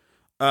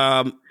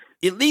at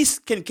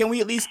least can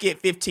we at least get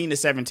 15 to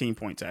 17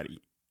 points out of you?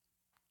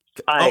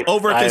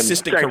 Over a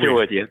consistent career.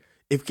 With you.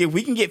 If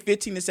we can get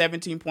 15 to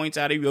 17 points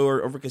out of you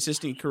over a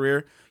consistent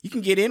career, you can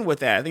get in with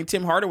that. I think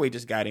Tim Hardaway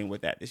just got in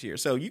with that this year.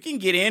 So you can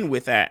get in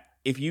with that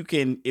if you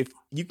can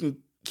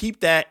keep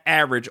that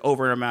average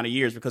over an amount of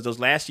years, because those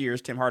last years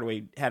Tim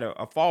Hardaway had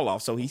a fall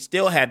off. So he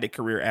still had the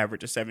career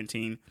average of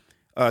 17,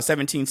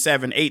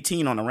 7,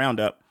 18 on the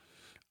roundup.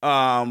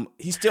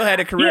 He still had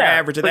a career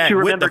average of that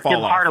with the fall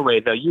Tim off.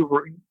 Hardaway, though,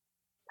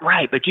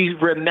 right, but you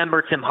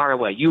remember Tim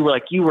Hardaway. You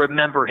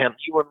remember him.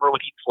 You remember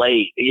when he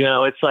played.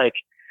 It's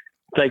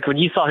like when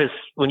you saw his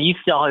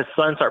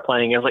son start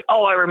playing, it was like,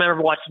 oh, I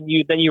remember watching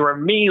you. Then you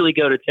immediately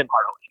go to Tim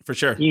Hardaway. For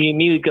sure. You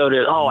immediately go to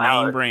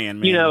name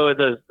brand,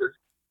 man.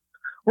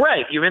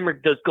 Right. You remember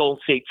those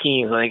Golden State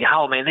teams, like,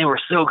 oh man, they were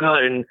so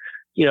good, and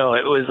it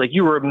was like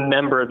you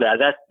remember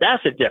that.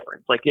 That's a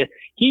difference. Like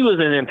he was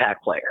an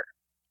impact player.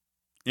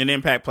 An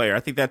impact player. I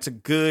think that's a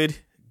good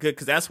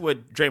because that's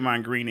what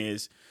Draymond Green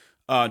is.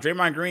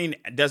 Draymond Green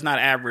does not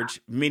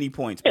average many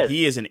points, but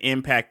he is an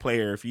impact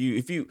player. If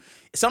you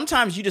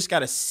sometimes you just got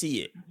to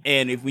see it.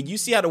 And when you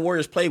see how the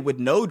Warriors play with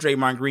no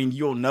Draymond Green,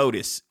 you'll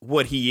notice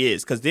what he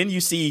is, because then you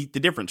see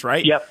the difference,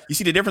 right? Yep. You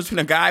see the difference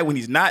between a guy when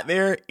he's not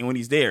there and when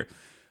he's there.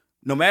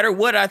 No matter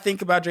what I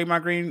think about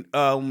Draymond Green,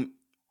 and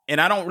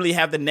I don't really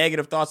have the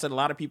negative thoughts that a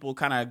lot of people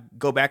kind of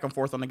go back and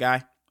forth on the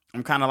guy.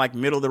 I'm kind of like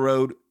middle of the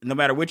road. No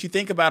matter what you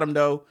think about him,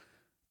 though,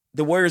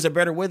 the Warriors are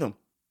better with him.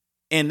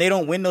 And they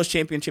don't win those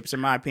championships, in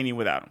my opinion,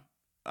 without him.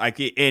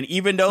 And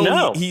even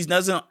though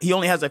he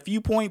only has a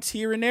few points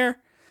here and there,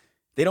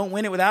 they don't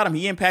win it without him.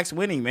 He impacts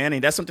winning, man,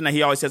 and that's something that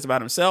he always says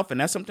about himself,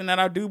 and that's something that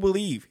I do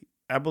believe.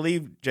 I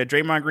believe that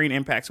Draymond Green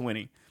impacts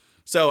winning.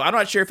 So I'm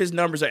not sure if his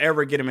numbers will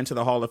ever get him into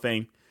the Hall of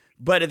Fame,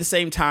 but at the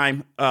same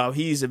time,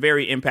 he's a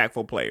very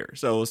impactful player.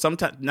 So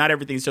sometimes not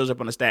everything shows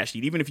up on the stat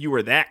sheet. Even if you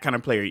were that kind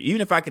of player,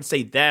 even if I could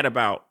say that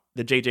about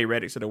the J.J.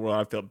 Redicks of the world,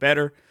 I feel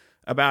better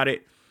about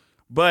it.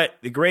 But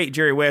the great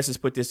Jerry West has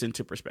put this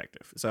into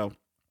perspective. So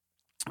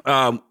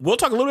we'll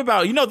talk a little bit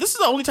about, this is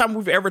the only time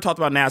we've ever talked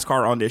about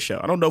NASCAR on this show.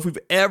 I don't know if we've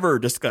ever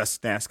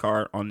discussed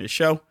NASCAR on this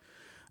show.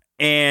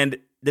 And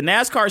the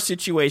NASCAR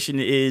situation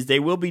is they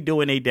will be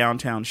doing a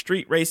downtown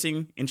street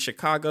racing in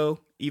Chicago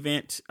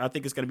event. I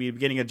think it's going to be the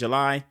beginning of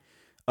July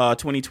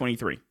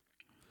 2023.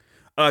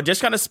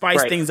 Just kind of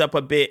spice things up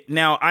a bit.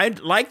 Now, I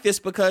like this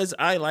because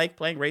I like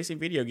playing racing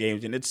video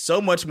games, and it's so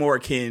much more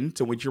akin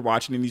to what you're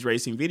watching in these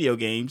racing video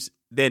games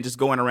than just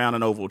going around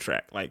an oval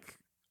track like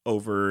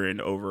over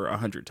and over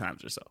 100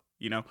 times or so.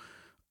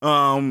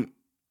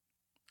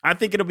 I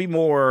think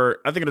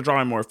it'll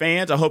draw in more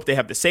fans. I hope they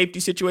have the safety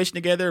situation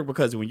together,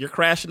 because when you're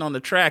crashing on the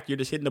track, you're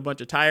just hitting a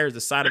bunch of tires,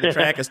 the side of the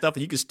track and stuff,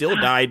 and you can still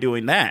die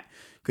doing that.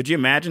 Could you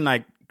imagine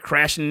like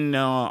crashing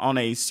on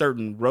a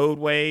certain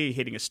roadway,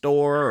 hitting a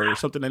store or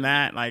something in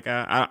that? Like,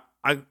 I'm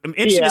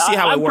interested to see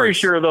how it works. I'm pretty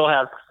sure they'll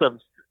have some.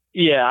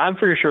 Yeah, I'm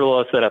pretty sure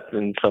they'll set up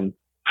in some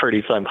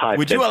high.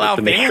 Would you allow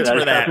fans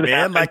for that, man?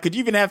 Happen. Like, could you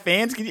even have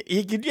fans?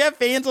 Could you have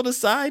fans on the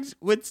sides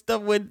with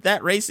stuff with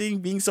that racing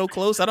being so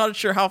close? I'm not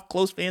sure how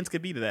close fans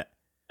could be to that.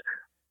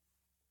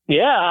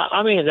 Yeah,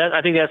 I mean,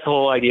 I think that's the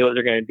whole idea what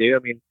they're going to do. I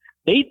mean,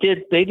 they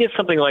did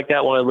something like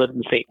that when I lived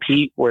in St.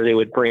 Pete, where they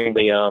would bring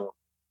the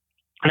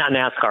not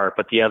NASCAR,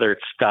 but the other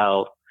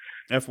style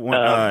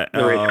F1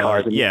 the race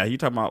cars. Yeah, you're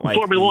talking about like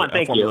Formula One.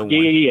 Thank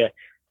you.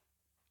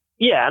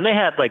 Yeah, and they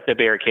had like the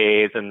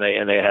barricades and they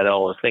had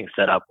all those things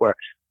set up where.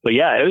 But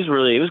yeah, it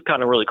was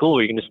kind of really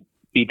cool. You can just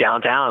be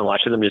downtown and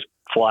watching them just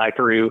fly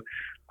through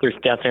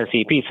downtown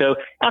CP. So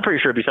I'm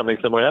pretty sure it'd be something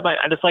similar. I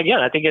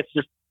think it's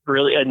just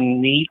really a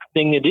neat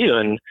thing to do.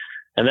 And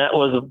that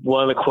was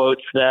one of the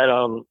quotes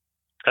that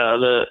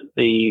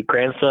the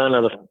grandson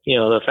of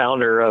the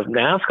founder of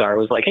NASCAR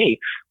was like, "Hey,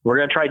 we're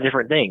gonna try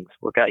different things.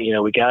 We got to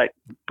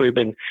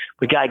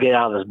get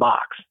out of this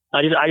box."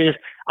 I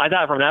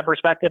thought from that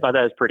perspective, I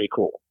thought it was pretty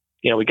cool.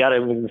 We got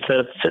to, instead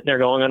of sitting there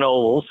going on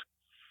ovals,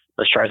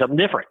 let's try something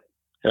different.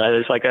 And I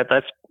was like,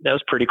 that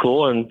was pretty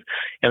cool. And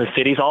the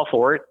city's all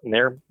for it, and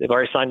they've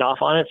already signed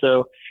off on it.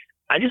 So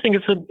I just think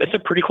it's a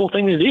pretty cool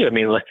thing to do. I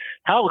mean, like,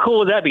 how cool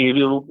would that be if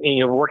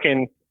you're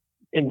working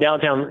in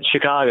downtown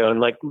Chicago and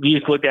like you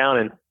just look down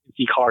and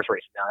see cars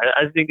racing now?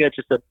 I think that's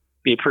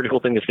be a pretty cool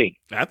thing to see.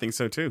 I think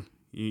so too.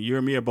 You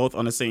and me are both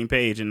on the same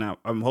page, and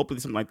I'm hoping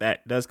something like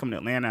that does come to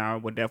Atlanta. I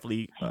would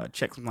definitely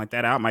check something like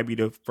that out. It might be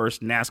the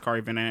first NASCAR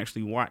event I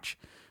actually watch,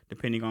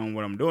 depending on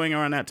what I'm doing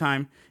around that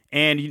time.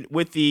 And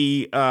with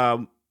the,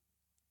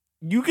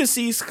 you can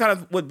see kind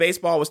of what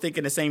baseball was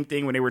thinking the same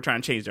thing when they were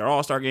trying to change their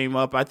All-Star game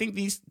up. I think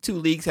these two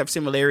leagues have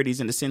similarities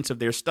in the sense of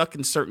they're stuck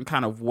in certain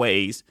kind of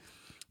ways,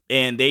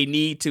 and they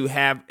want to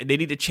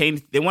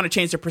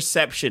change their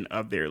perception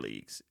of their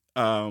leagues.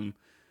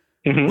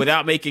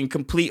 Without making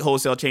complete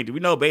wholesale changes. We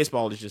know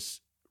baseball is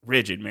just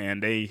rigid, man.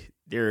 They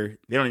don't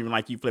even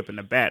like you flipping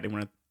the bat. They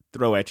want to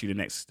throw at you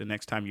the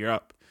next time you're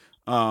up.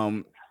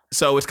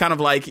 So it's kind of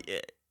like,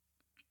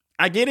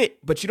 I get it,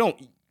 but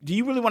do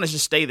you really want to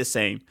just stay the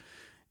same?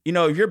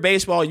 If you're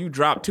baseball, you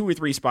drop 2 or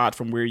 3 spots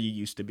from where you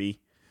used to be,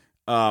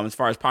 as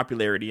far as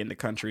popularity in the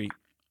country.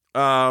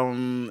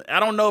 I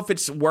don't know if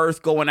it's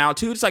worth going out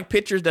to. It's like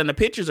pitchers. Then the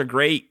pitchers are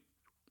great.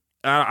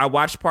 I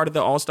watched part of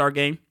the All-Star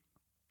game.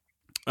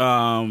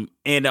 And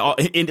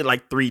it ended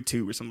like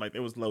 3-2 or something like that.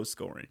 It was low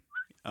scoring.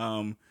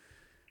 But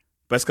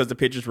it's because the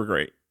pitchers were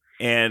great.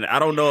 And I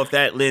don't know if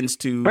that lends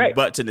to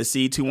butts in the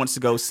seats. Who wants to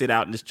go sit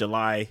out in this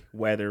July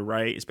weather,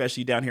 right?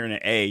 Especially down here in the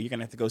A. You're going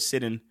to have to go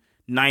sit in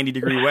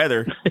 90-degree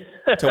weather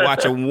to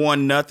watch a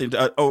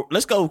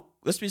 1-0.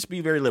 Let's just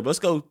be very liberal. Let's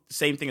go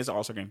same thing as the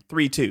All-Star game.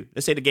 3-2.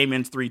 Let's say the game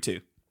ends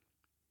 3-2.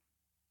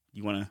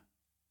 You want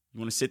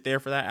to sit there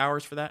for that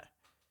hours for that?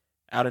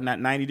 Out in that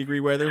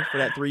 90-degree weather for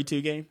that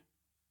 3-2 game?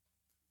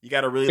 You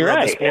got to really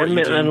love the sport.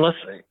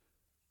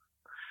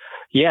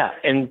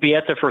 And be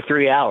at there for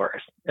 3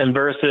 hours, and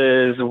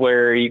versus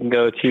where you can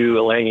go to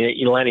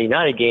Atlanta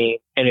United game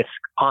and it's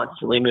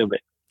constantly moving.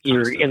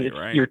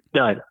 You're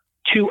done.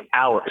 2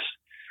 hours.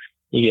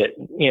 You get,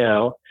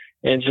 and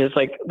it's just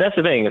like, that's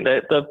the thing.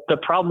 The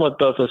problem with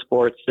both those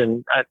sports,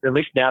 and at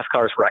least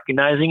NASCAR is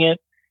recognizing it,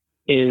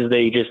 is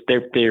they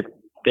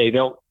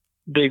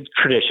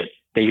tradition.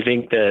 They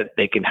think that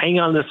they can hang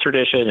on to this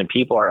tradition and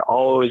people are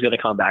always going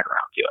to come back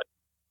around to it.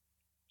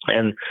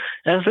 And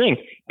that's the thing.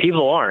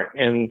 People aren't.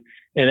 And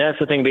that's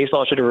the thing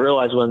baseball should have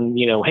realized when,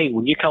 hey,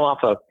 when you're coming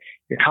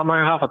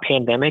off a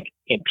pandemic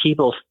and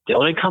people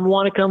still didn't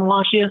want to come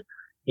watch you,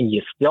 and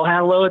you still had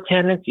low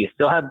attendance, you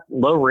still had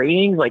low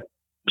ratings, like,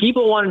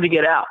 people wanted to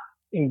get out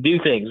and do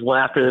things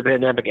after the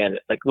pandemic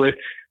ended. Like,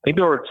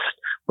 people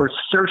were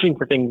searching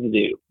for things to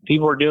do.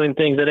 People were doing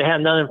things that they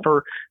hadn't done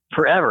for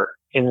forever.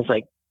 And it's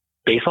like,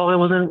 baseball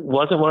wasn't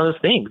one of those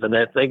things. And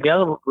that they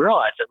got to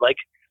realize that, like,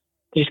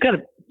 you just got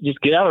to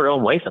get out of their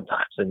own way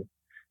sometimes. And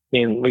I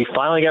mean, we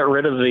finally got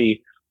rid of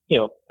the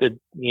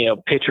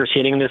pitchers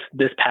hitting this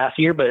past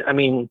year, but I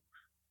mean,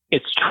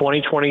 it's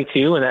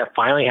 2022 and that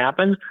finally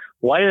happened.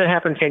 Why did it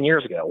happen 10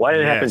 years ago? Why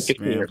did it happen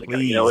 15 years ago?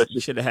 You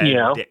should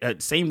have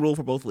had same rule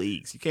for both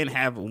leagues. You can't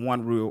have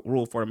one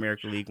rule for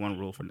American League, one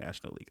rule for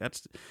National League.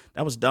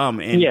 That was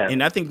dumb.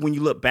 And I think when you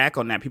look back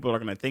on that, people are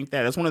going to think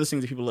that. That's one of those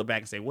things that people look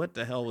back and say, what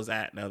the hell was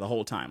that the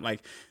whole time?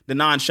 Like the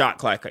non-shot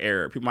clock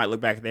era. People might look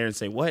back there and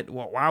say, what?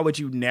 Why would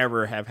you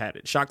never have had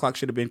it? Shot clock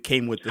should have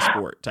came with the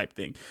sport type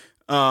thing.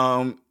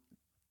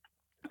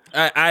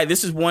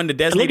 This is one, the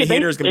designated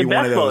hitter is going to be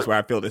one of those where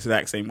I feel the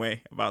exact same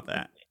way about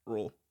that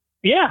rule.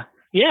 Yeah,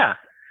 yeah.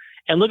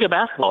 And look at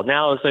basketball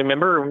now. So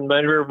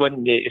remember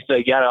when you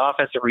got an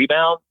offensive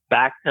rebound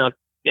back? I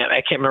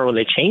can't remember when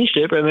they changed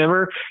it, but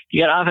remember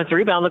you got an offensive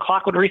rebound, the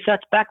clock would reset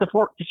back to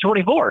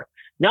 24.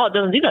 Now it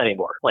doesn't do that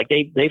anymore. Like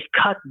they've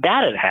cut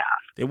that in half.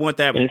 They want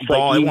that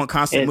ball. They want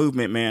constant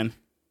movement, man.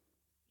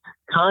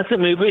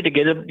 Constant movement to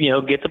get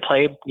the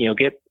play,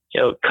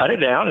 cut it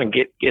down and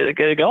get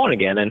it going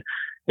again.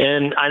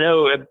 And I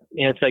know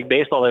it's like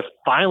baseball. They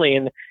finally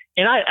and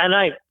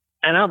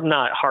I'm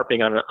not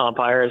harping on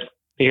umpires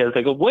because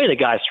the way the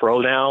guys throw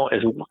now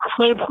is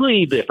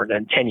completely different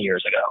than 10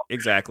 years ago.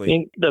 Exactly. I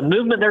mean, the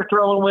movement they're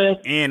throwing with,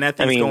 and that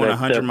thing's going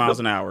 100 miles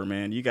an hour,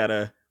 man. You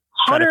gotta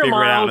try to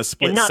figure it out in a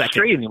split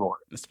second. Anymore.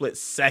 A split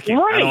second.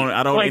 Right.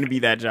 I don't envy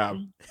that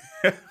job.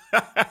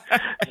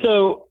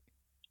 So,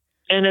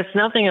 and it's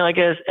nothing like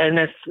this, and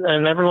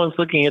everyone's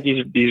looking at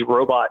these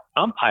robot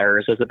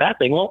umpires as a bad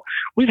thing. Well,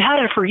 we've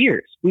had it for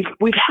years.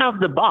 We've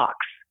had the box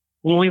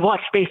when we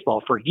watched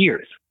baseball for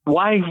years.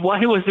 Why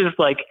was this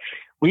like?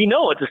 We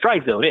know what the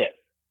strike zone is.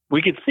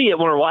 We could see it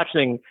when we're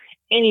watching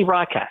any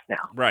broadcast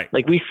now. Right.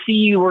 Like we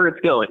see where it's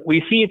going.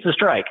 We see it's a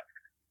strike.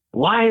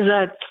 Why is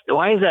that?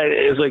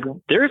 It's like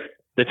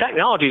the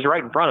technology is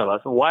right in front of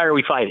us. Why are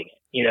we fighting it?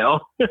 You know?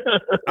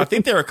 I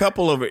think there are a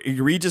couple of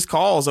egregious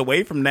calls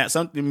away from that,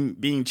 something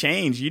being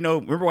changed.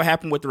 Remember what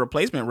happened with the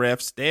replacement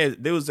refs?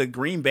 There was a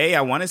Green Bay,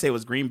 I want to say it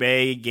was Green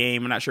Bay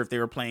game. I'm not sure if they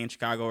were playing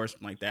Chicago or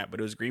something like that, but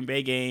it was a Green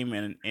Bay game,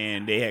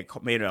 and they had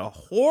made a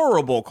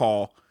horrible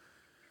call.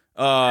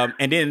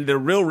 And then the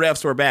real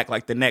refs were back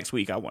like the next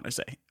week, I want to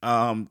say.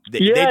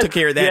 They took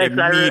care of that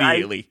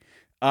immediately.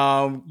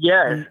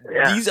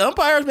 These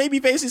umpires may be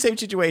facing the same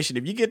situation.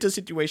 If you get to a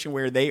situation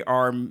where they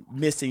are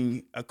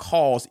missing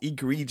calls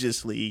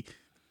egregiously,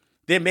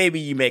 then maybe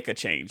you make a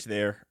change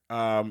there.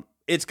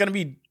 It's going to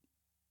be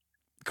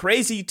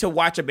crazy to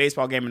watch a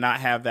baseball game and not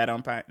have that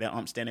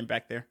ump standing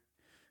back there.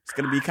 It's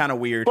going to be kind of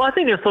weird. Well, I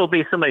think there'll still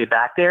be somebody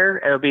back there.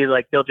 It'll be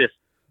like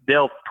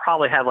they'll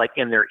probably have like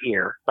in their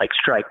ear, like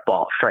strike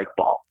ball.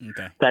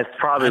 Okay. That's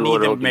probably I need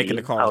what them making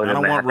the calls. I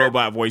don't want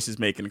robot voices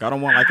making the calls. I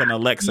don't want like an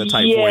Alexa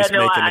type voice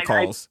making the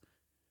calls.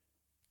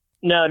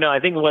 No, I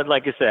think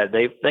like I said,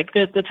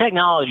 the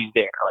technology's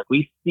there. Like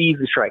we see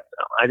the strike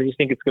zone. I just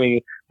think it's going to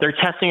be, they're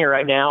testing it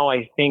right now.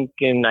 I think,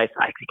 and I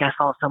think I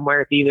saw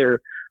somewhere it's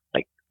either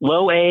like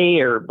low A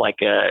or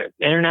like a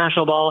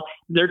international ball.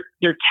 They're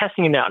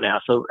testing it out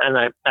now. So, and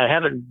I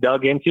haven't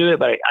dug into it,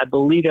 but I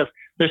believe they're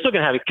still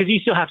going to have it because you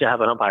still have to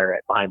have an umpire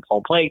behind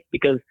home plate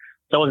because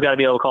someone's got to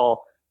be able to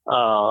call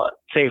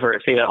save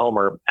at home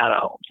or out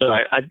of home. So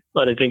I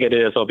think it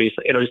is. It'll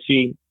just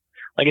be,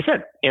 like I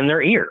said, in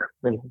their ear,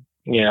 and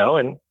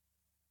again,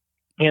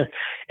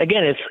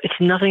 it's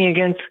nothing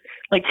against,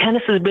 like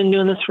tennis has been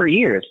doing this for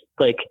years.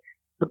 Like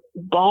the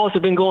balls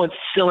have been going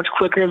so much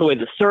quicker, the way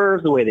the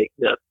serves, the way they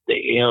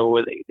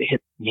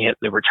hit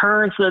the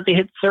returns so that they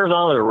hit serves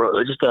on,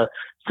 or just a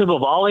simple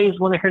volleys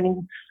when they're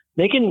hitting,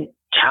 they can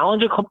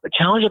challenge a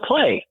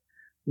play.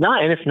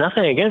 And it's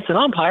nothing against an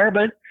umpire,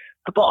 but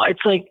the ball, it's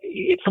like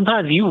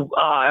sometimes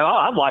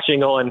I'm watching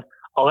going,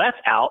 oh, that's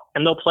out,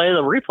 and they'll play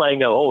the replay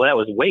and go, oh, that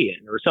was way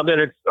in, or something,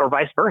 or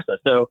vice versa.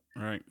 So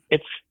right.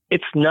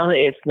 It's not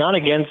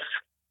against,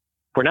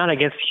 we're not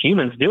against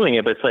humans doing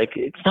it, but it's like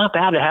it's not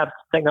bad to have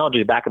technology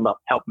to back them up,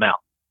 help them out.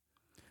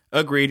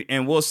 Agreed,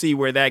 and we'll see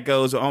where that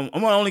goes. I'm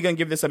only going to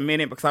give this a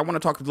minute because I want to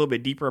talk a little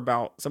bit deeper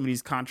about some of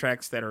these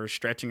contracts that are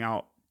stretching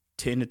out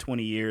 10 to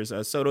 20 years.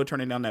 Soto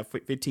turning down that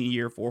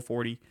 15-year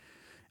 $440.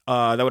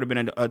 That would have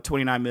been a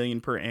 $29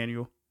 million per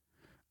annual.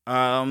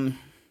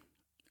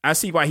 I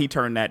see why he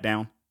turned that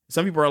down.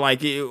 Some people are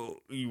like,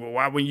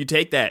 why wouldn't you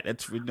take that?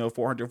 That's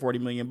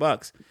 $440 million.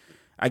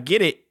 I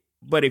get it,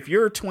 but if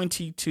you're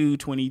 22,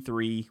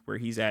 23, where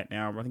he's at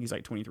now, I think he's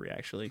like 23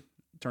 actually,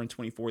 turned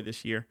 24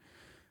 this year.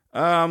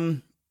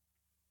 15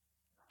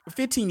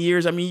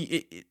 years. I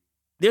mean,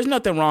 there's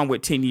nothing wrong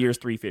with 10 years,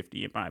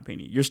 350 in my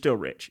opinion. You're still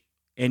rich,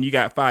 and you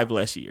got 5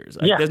 less years.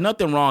 Like, there's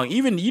nothing wrong.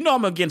 Even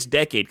I'm against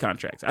decade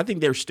contracts. I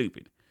think they're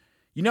stupid.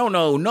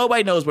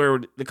 Nobody knows where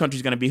the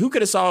country's going to be. Who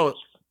could have saw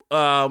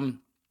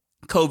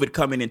COVID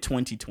coming in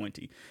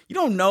 2020? You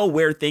don't know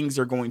where things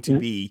are going to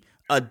be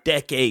a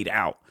decade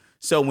out.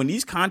 So when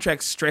these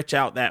contracts stretch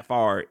out that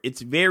far,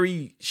 it's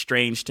very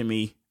strange to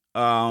me.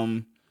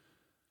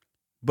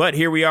 But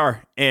here we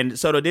are, and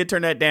Soto did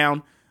turn that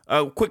down.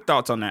 Quick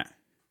thoughts on that?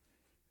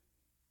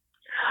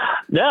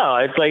 No,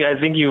 it's like I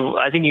think you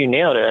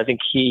nailed it. I think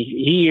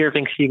he either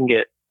thinks he can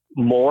get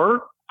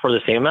more for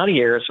the same amount of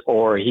years,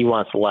 or he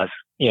wants less.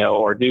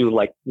 Or do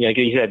like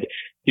you said,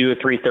 do a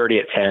 330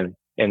 at 10.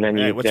 And then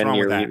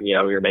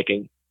you're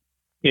making,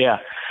 yeah.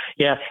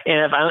 And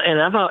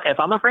if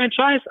I'm a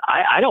franchise,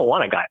 I don't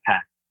want a guy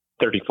past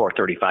 34,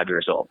 35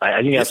 years old.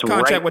 I think this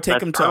contract would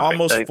take him to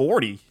almost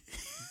 40.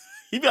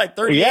 He'd be like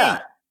 38. Yeah.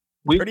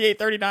 38,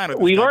 39.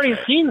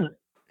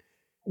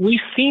 We've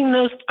seen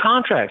those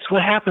contracts.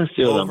 What happens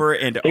to them? Over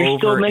and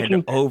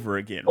over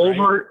again.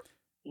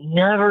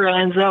 Never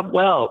ends up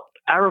well.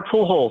 Albert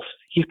Pujols,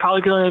 he's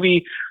probably going to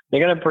be. They're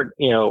going to,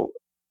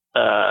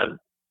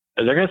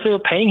 they're going to still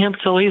paying him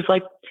till he's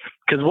like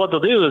Because what they'll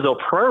do is they'll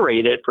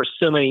prorate it for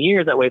so many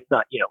years. That way it's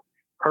not,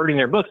 hurting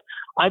their books.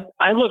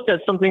 I looked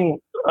at something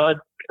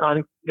on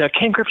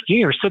Ken Griffey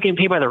Jr. is still getting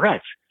paid by the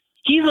Reds.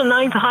 He's the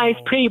ninth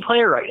highest paid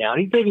player right now.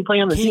 He's maybe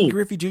playing on the team. Ken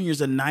Griffey Jr. is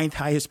the ninth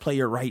highest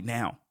player right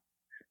now.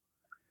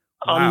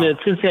 On the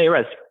Cincinnati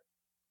Reds.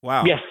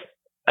 Wow. Yes.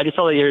 I just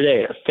saw that the other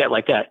day, a stat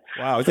like that.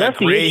 Wow. It's so like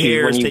gray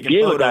hairs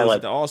taking photos like,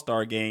 at the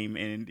All-Star game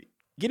and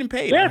getting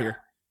paid yeah. out here.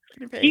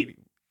 Getting paid.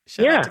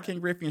 Shout out to Ken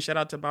Griffey and shout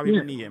out to Bobby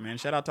Bonilla, man.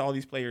 Shout out to all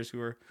these players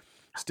who are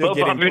still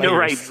getting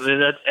players. Right.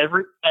 That's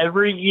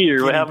every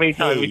year. How many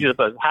times we do the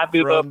post?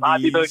 Happy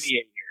Bonilla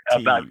year.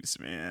 Teams,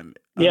 man.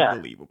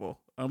 Unbelievable.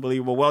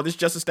 Unbelievable. Well, this is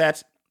Just the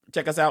Stats.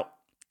 Check us out.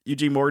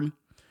 Eugene Morton.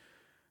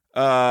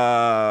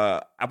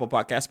 Apple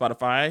Podcast,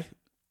 Spotify.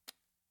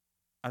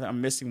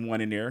 I'm missing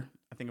one in there.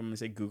 I think I'm going to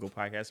say Google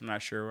Podcast. I'm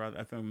not sure. I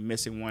think I'm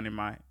missing one in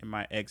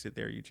my exit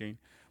there, Eugene.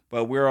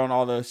 But we're on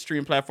all the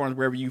streaming platforms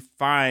wherever you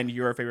find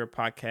your favorite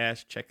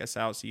podcast. Check us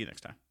out. See you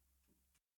next time.